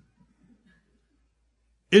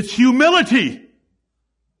 It's humility.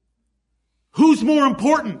 Who's more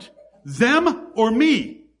important, them or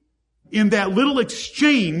me, in that little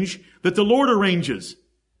exchange that the Lord arranges?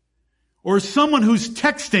 Or someone who's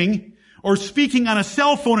texting or speaking on a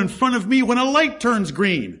cell phone in front of me when a light turns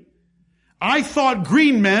green? I thought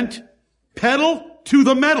green meant pedal to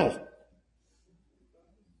the metal.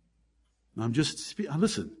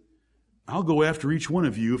 Listen, I'll go after each one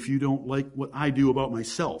of you if you don't like what I do about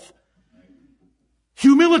myself.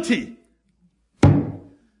 Humility.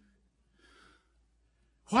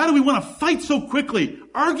 Why do we want to fight so quickly,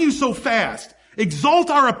 argue so fast, exalt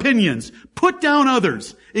our opinions, put down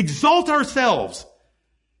others, exalt ourselves?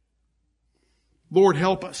 Lord,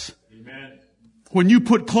 help us. Amen. When you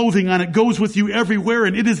put clothing on, it goes with you everywhere,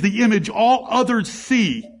 and it is the image all others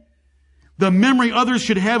see. The memory others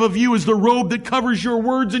should have of you is the robe that covers your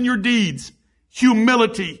words and your deeds.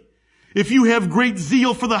 Humility. If you have great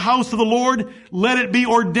zeal for the house of the Lord, let it be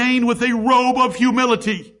ordained with a robe of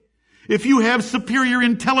humility. If you have superior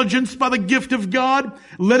intelligence by the gift of God,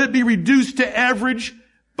 let it be reduced to average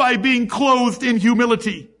by being clothed in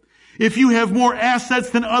humility. If you have more assets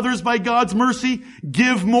than others by God's mercy,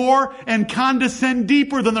 give more and condescend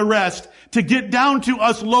deeper than the rest to get down to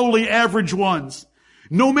us lowly average ones.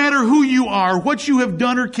 No matter who you are, what you have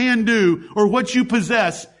done or can do, or what you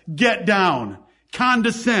possess, get down.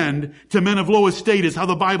 Condescend to men of low estate is how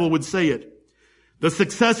the Bible would say it. The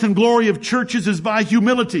success and glory of churches is by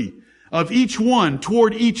humility of each one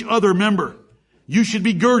toward each other member. You should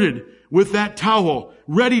be girded with that towel,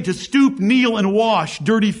 ready to stoop, kneel, and wash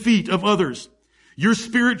dirty feet of others. Your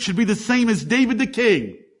spirit should be the same as David the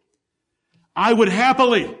king. I would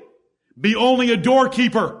happily be only a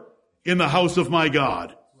doorkeeper in the house of my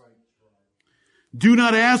God. Do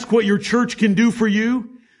not ask what your church can do for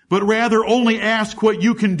you, but rather only ask what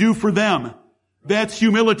you can do for them. That's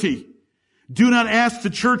humility. Do not ask the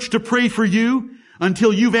church to pray for you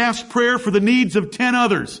until you've asked prayer for the needs of 10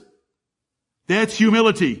 others. That's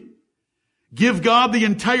humility. Give God the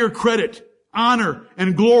entire credit, honor,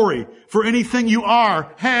 and glory for anything you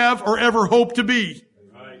are, have, or ever hope to be.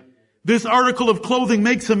 Right. This article of clothing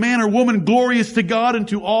makes a man or woman glorious to God and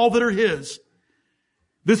to all that are his.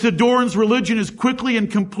 This adorns religion as quickly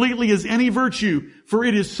and completely as any virtue, for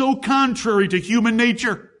it is so contrary to human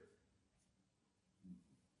nature.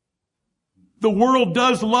 The world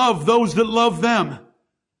does love those that love them,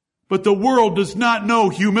 but the world does not know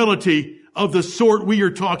humility of the sort we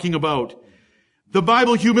are talking about. The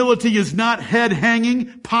Bible humility is not head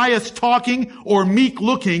hanging, pious talking, or meek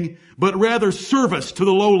looking, but rather service to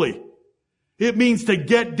the lowly. It means to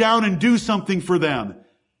get down and do something for them.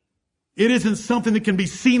 It isn't something that can be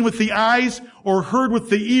seen with the eyes or heard with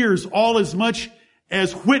the ears all as much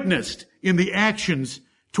as witnessed in the actions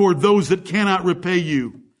toward those that cannot repay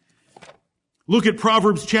you. Look at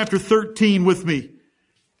Proverbs chapter 13 with me.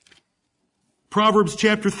 Proverbs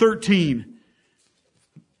chapter 13.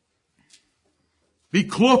 Be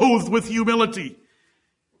clothed with humility.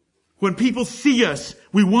 When people see us,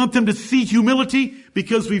 we want them to see humility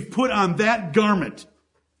because we've put on that garment.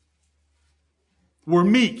 We're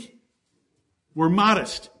meek. We're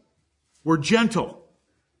modest. We're gentle.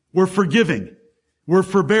 We're forgiving. We're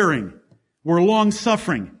forbearing. We're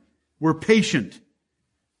long-suffering. We're patient.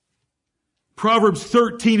 Proverbs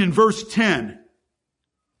 13 and verse 10.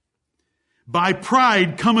 By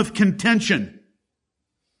pride cometh contention,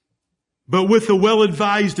 but with the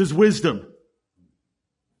well-advised is wisdom.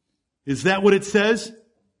 Is that what it says?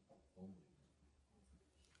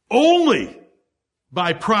 Only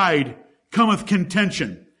by pride cometh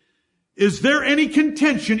contention. Is there any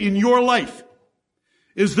contention in your life?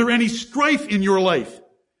 Is there any strife in your life?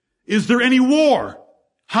 Is there any war?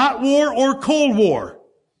 Hot war or cold war?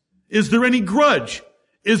 Is there any grudge?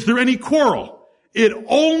 Is there any quarrel? It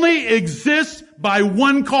only exists by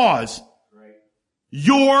one cause.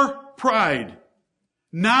 Your pride.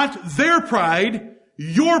 Not their pride,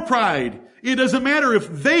 your pride. It doesn't matter if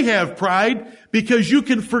they have pride, because you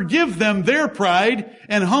can forgive them their pride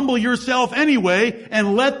and humble yourself anyway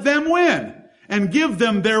and let them win and give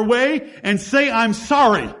them their way and say, I'm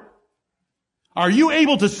sorry. Are you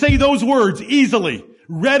able to say those words easily,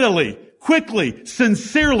 readily, quickly,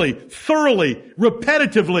 sincerely, thoroughly,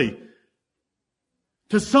 repetitively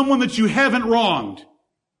to someone that you haven't wronged,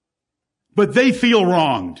 but they feel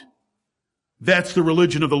wronged? That's the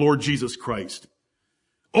religion of the Lord Jesus Christ.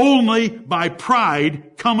 Only by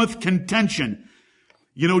pride cometh contention.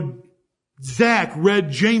 You know, Zach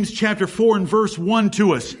read James chapter 4 and verse 1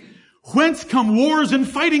 to us. Whence come wars and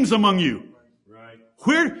fightings among you?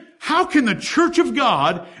 Right. How can the church of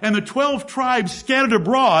God and the 12 tribes scattered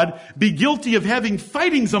abroad be guilty of having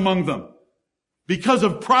fightings among them? Because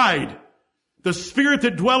of pride. The spirit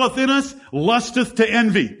that dwelleth in us lusteth to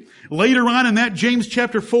envy. Later on in that James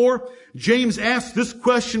chapter 4, James asks this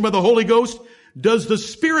question by the Holy Ghost: does the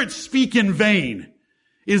Spirit speak in vain?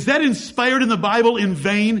 Is that inspired in the Bible in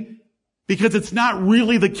vain? Because it's not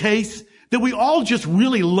really the case that we all just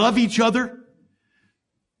really love each other?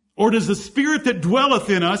 Or does the Spirit that dwelleth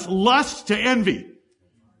in us lust to envy?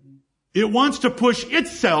 It wants to push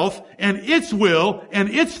itself and its will and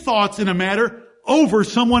its thoughts in a matter over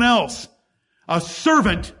someone else. A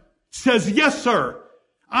servant says, yes, sir.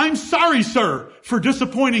 I'm sorry, sir, for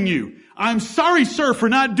disappointing you. I'm sorry, sir, for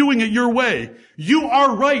not doing it your way. You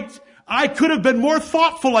are right. I could have been more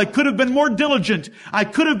thoughtful. I could have been more diligent. I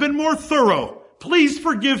could have been more thorough. Please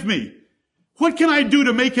forgive me. What can I do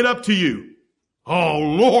to make it up to you? Oh,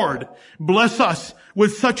 Lord, bless us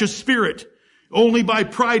with such a spirit. Only by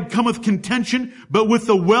pride cometh contention, but with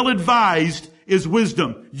the well-advised is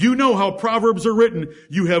wisdom. You know how Proverbs are written.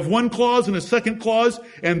 You have one clause and a second clause,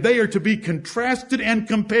 and they are to be contrasted and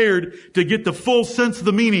compared to get the full sense of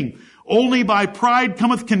the meaning. Only by pride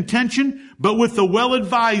cometh contention, but with the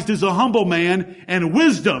well-advised is a humble man, and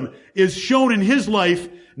wisdom is shown in his life,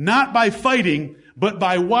 not by fighting, but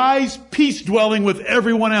by wise peace dwelling with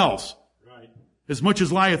everyone else. Right. As much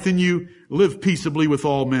as lieth in you, live peaceably with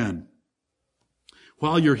all men.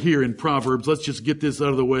 While you're here in Proverbs, let's just get this out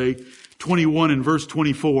of the way. 21 and verse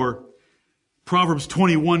 24. Proverbs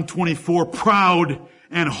 21:24. Proud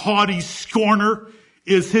and haughty scorner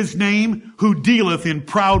is his name who dealeth in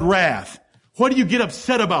proud wrath. What do you get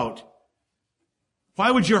upset about? Why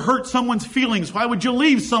would you hurt someone's feelings? Why would you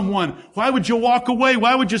leave someone? Why would you walk away?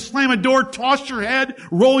 Why would you slam a door, toss your head,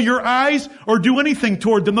 roll your eyes, or do anything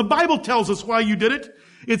toward them? The Bible tells us why you did it.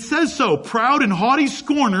 It says so. Proud and haughty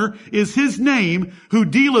scorner is his name who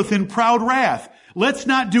dealeth in proud wrath. Let's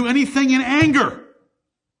not do anything in anger.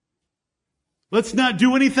 Let's not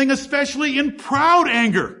do anything especially in proud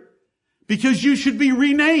anger, because you should be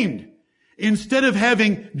renamed. Instead of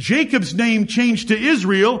having Jacob's name changed to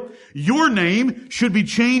Israel, your name should be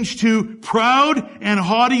changed to proud and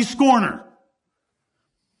haughty scorner.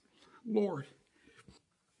 Lord,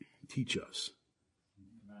 teach us.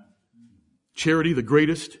 Charity, the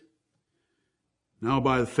greatest. Now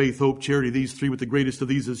by the faith, hope, charity, these three, but the greatest of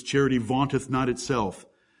these is charity vaunteth not itself.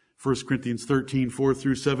 1 Corinthians 13,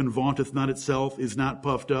 4-7, vaunteth not itself, is not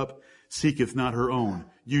puffed up, seeketh not her own.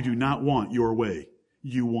 You do not want your way.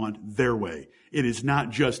 You want their way. It is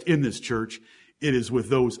not just in this church. It is with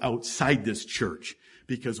those outside this church.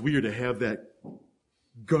 Because we are to have that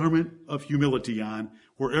garment of humility on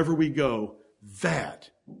wherever we go.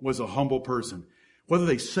 That was a humble person. Whether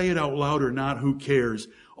they say it out loud or not, who cares?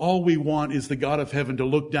 All we want is the God of heaven to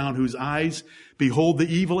look down, whose eyes behold the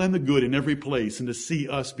evil and the good in every place, and to see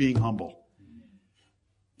us being humble.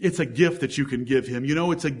 It's a gift that you can give him. You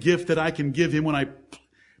know, it's a gift that I can give him when I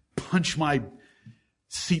punch my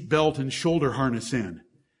seatbelt and shoulder harness in.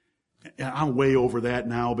 I'm way over that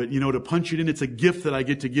now, but to punch it in, it's a gift that I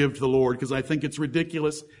get to give to the Lord because I think it's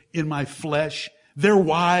ridiculous in my flesh. They're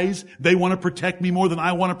wise. They want to protect me more than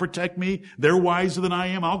I want to protect me. They're wiser than I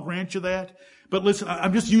am. I'll grant you that. But listen,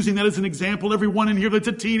 I'm just using that as an example. Everyone in here that's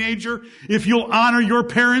a teenager, if you'll honor your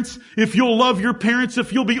parents, if you'll love your parents,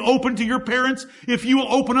 if you'll be open to your parents, if you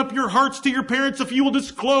will open up your hearts to your parents, if you will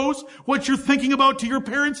disclose what you're thinking about to your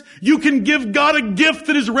parents, you can give God a gift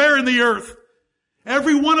that is rare in the earth.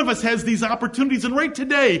 Every one of us has these opportunities. And right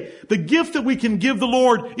today, the gift that we can give the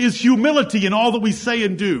Lord is humility in all that we say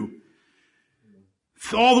and do.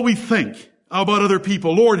 All that we think about other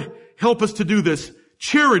people. Lord, help us to do this.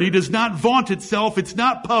 Charity does not vaunt itself. It's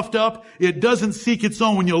not puffed up. It doesn't seek its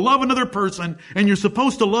own. When you love another person and you're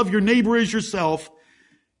supposed to love your neighbor as yourself,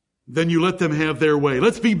 then you let them have their way.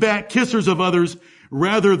 Let's be back kissers of others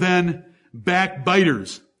rather than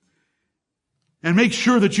backbiters. And make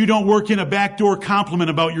sure that you don't work in a backdoor compliment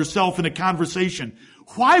about yourself in a conversation.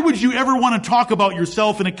 Why would you ever want to talk about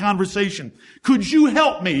yourself in a conversation? Could you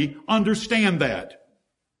help me understand that?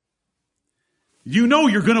 You know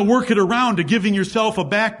you're going to work it around to giving yourself a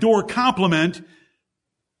backdoor compliment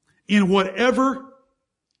in whatever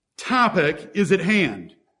topic is at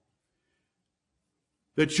hand.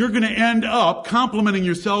 That you're going to end up complimenting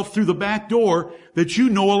yourself through the back door that you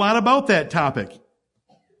know a lot about that topic.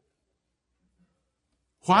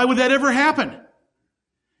 Why would that ever happen?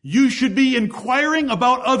 You should be inquiring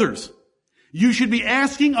about others. You should be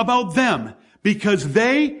asking about them. Because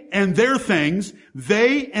they and their things,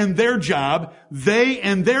 they and their job, they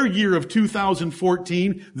and their year of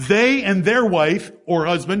 2014, they and their wife or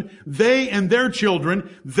husband, they and their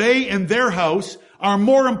children, they and their house are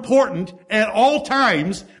more important at all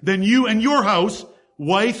times than you and your house,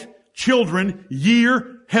 wife, children,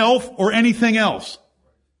 year, health, or anything else.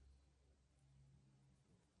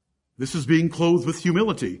 This is being clothed with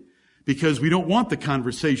humility because we don't want the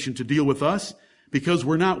conversation to deal with us. Because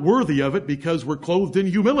we're not worthy of it, because we're clothed in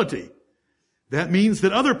humility. That means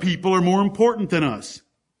that other people are more important than us.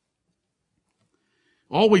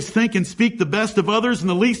 Always think and speak the best of others and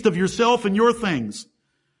the least of yourself and your things.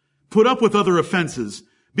 Put up with other offenses.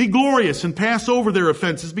 Be glorious and pass over their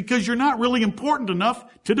offenses because you're not really important enough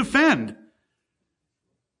to defend.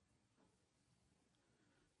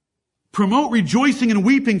 Promote rejoicing and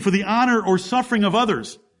weeping for the honor or suffering of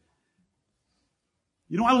others.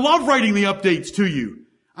 I love writing the updates to you.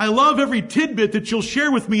 I love every tidbit that you'll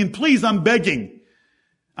share with me, and please, I'm begging.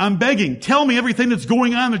 Tell me everything that's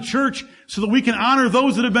going on in the church so that we can honor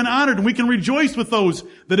those that have been honored, and we can rejoice with those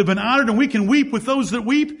that have been honored, and we can weep with those that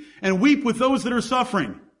weep, and weep with those that are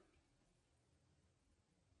suffering.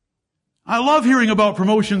 I love hearing about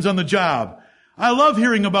promotions on the job. I love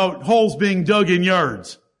hearing about holes being dug in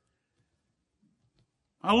yards.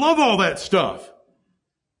 I love all that stuff.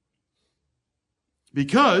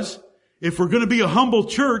 Because if we're going to be a humble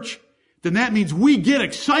church, then that means we get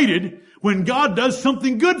excited when God does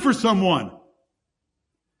something good for someone.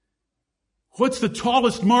 What's the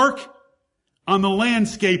tallest mark on the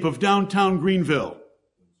landscape of downtown Greenville?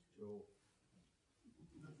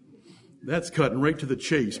 That's cutting right to the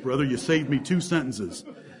chase, brother. You saved me 2 sentences.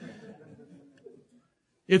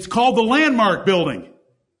 It's called the Landmark Building.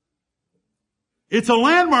 It's a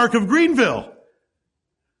landmark of Greenville.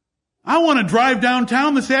 I want to drive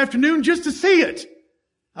downtown this afternoon just to see it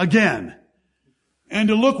again. And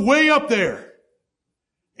to look way up there.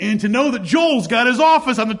 And to know that Joel's got his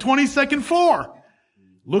office on the 22nd floor.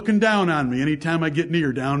 Looking down on me anytime I get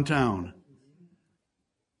near downtown.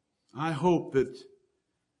 I hope that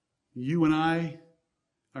you and I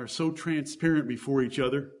are so transparent before each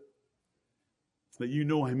other that you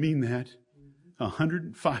know I mean that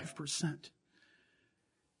 105%.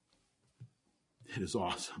 It is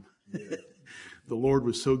awesome. The Lord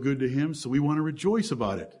was so good to him, so we want to rejoice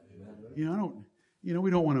about it.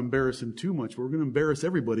 we don't want to embarrass him too much, but we're going to embarrass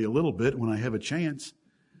everybody a little bit when I have a chance.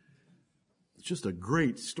 It's just a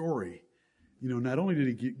great story. Not only did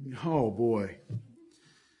he get, oh boy,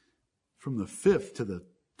 from the 5th to the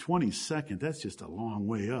 22nd, that's just a long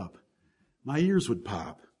way up. My ears would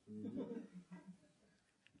pop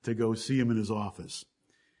to go see him in his office.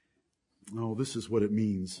 Oh, this is what it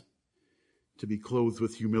means to be clothed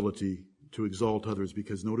with humility, to exalt others,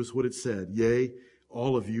 because notice what it said. Yea,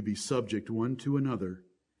 all of you be subject one to another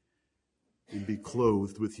and be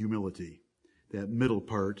clothed with humility. That middle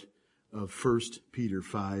part of 1 Peter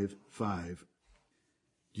 5:5.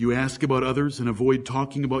 Do you ask about others and avoid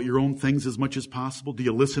talking about your own things as much as possible? Do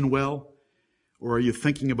you listen well? Or are you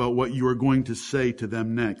thinking about what you are going to say to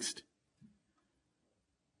them next?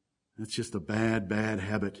 That's just a bad, bad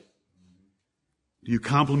habit. Do you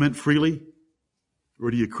compliment freely?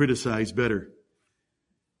 Or do you criticize better?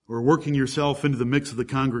 Or working yourself into the mix of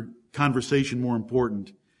the conversation more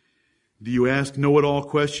important? Do you ask know-it-all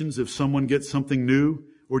questions if someone gets something new?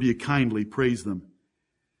 Or do you kindly praise them?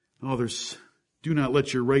 Do not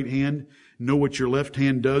let your right hand know what your left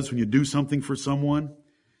hand does when you do something for someone.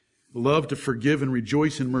 Love to forgive and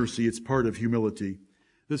rejoice in mercy. It's part of humility.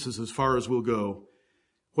 This is as far as we'll go.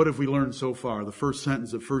 What have we learned so far? The first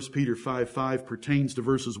sentence of 1 Peter 5:5 pertains to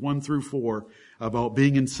verses 1 through 4 about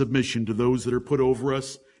being in submission to those that are put over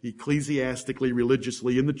us ecclesiastically,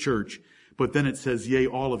 religiously in the church. But then it says, yea,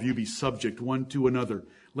 all of you be subject one to another.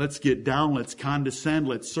 Let's get down, let's condescend,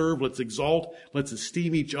 let's serve, let's exalt, let's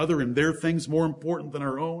esteem each other and their things more important than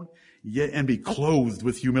our own, and be clothed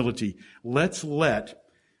with humility. Let's let,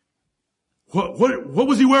 what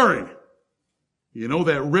was he wearing?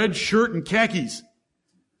 That red shirt and khakis.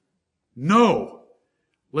 No.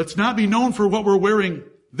 Let's not be known for what we're wearing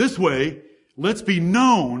this way. Let's be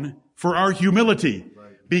known for our humility.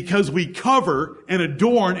 Because we cover and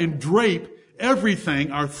adorn and drape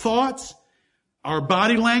everything, our thoughts, our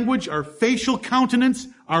body language, our facial countenance,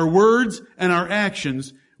 our words, and our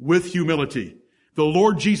actions with humility. The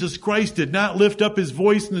Lord Jesus Christ did not lift up his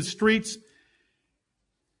voice in the streets.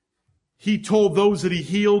 He told those that he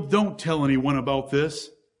healed, don't tell anyone about this.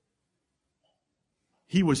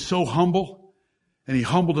 He was so humble, and he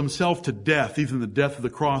humbled himself to death, even the death of the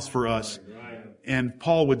cross for us. And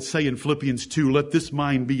Paul would say in Philippians 2, let this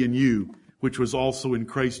mind be in you, which was also in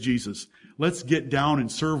Christ Jesus. Let's get down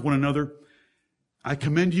and serve one another. I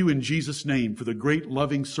commend you in Jesus' name for the great,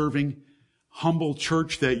 loving, serving, humble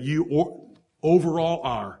church that you overall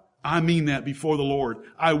are. I mean that before the Lord.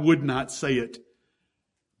 I would not say it.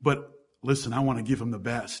 But listen, I want to give him the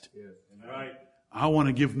best. I want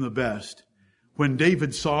to give him the best. When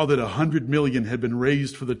David saw that 100 million had been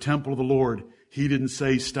raised for the temple of the Lord, he didn't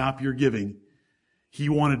say, stop your giving. He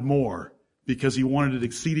wanted more because he wanted it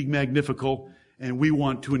exceeding magnifical, and we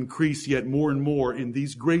want to increase yet more and more in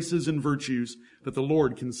these graces and virtues that the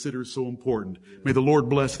Lord considers so important. May the Lord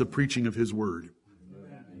bless the preaching of his word.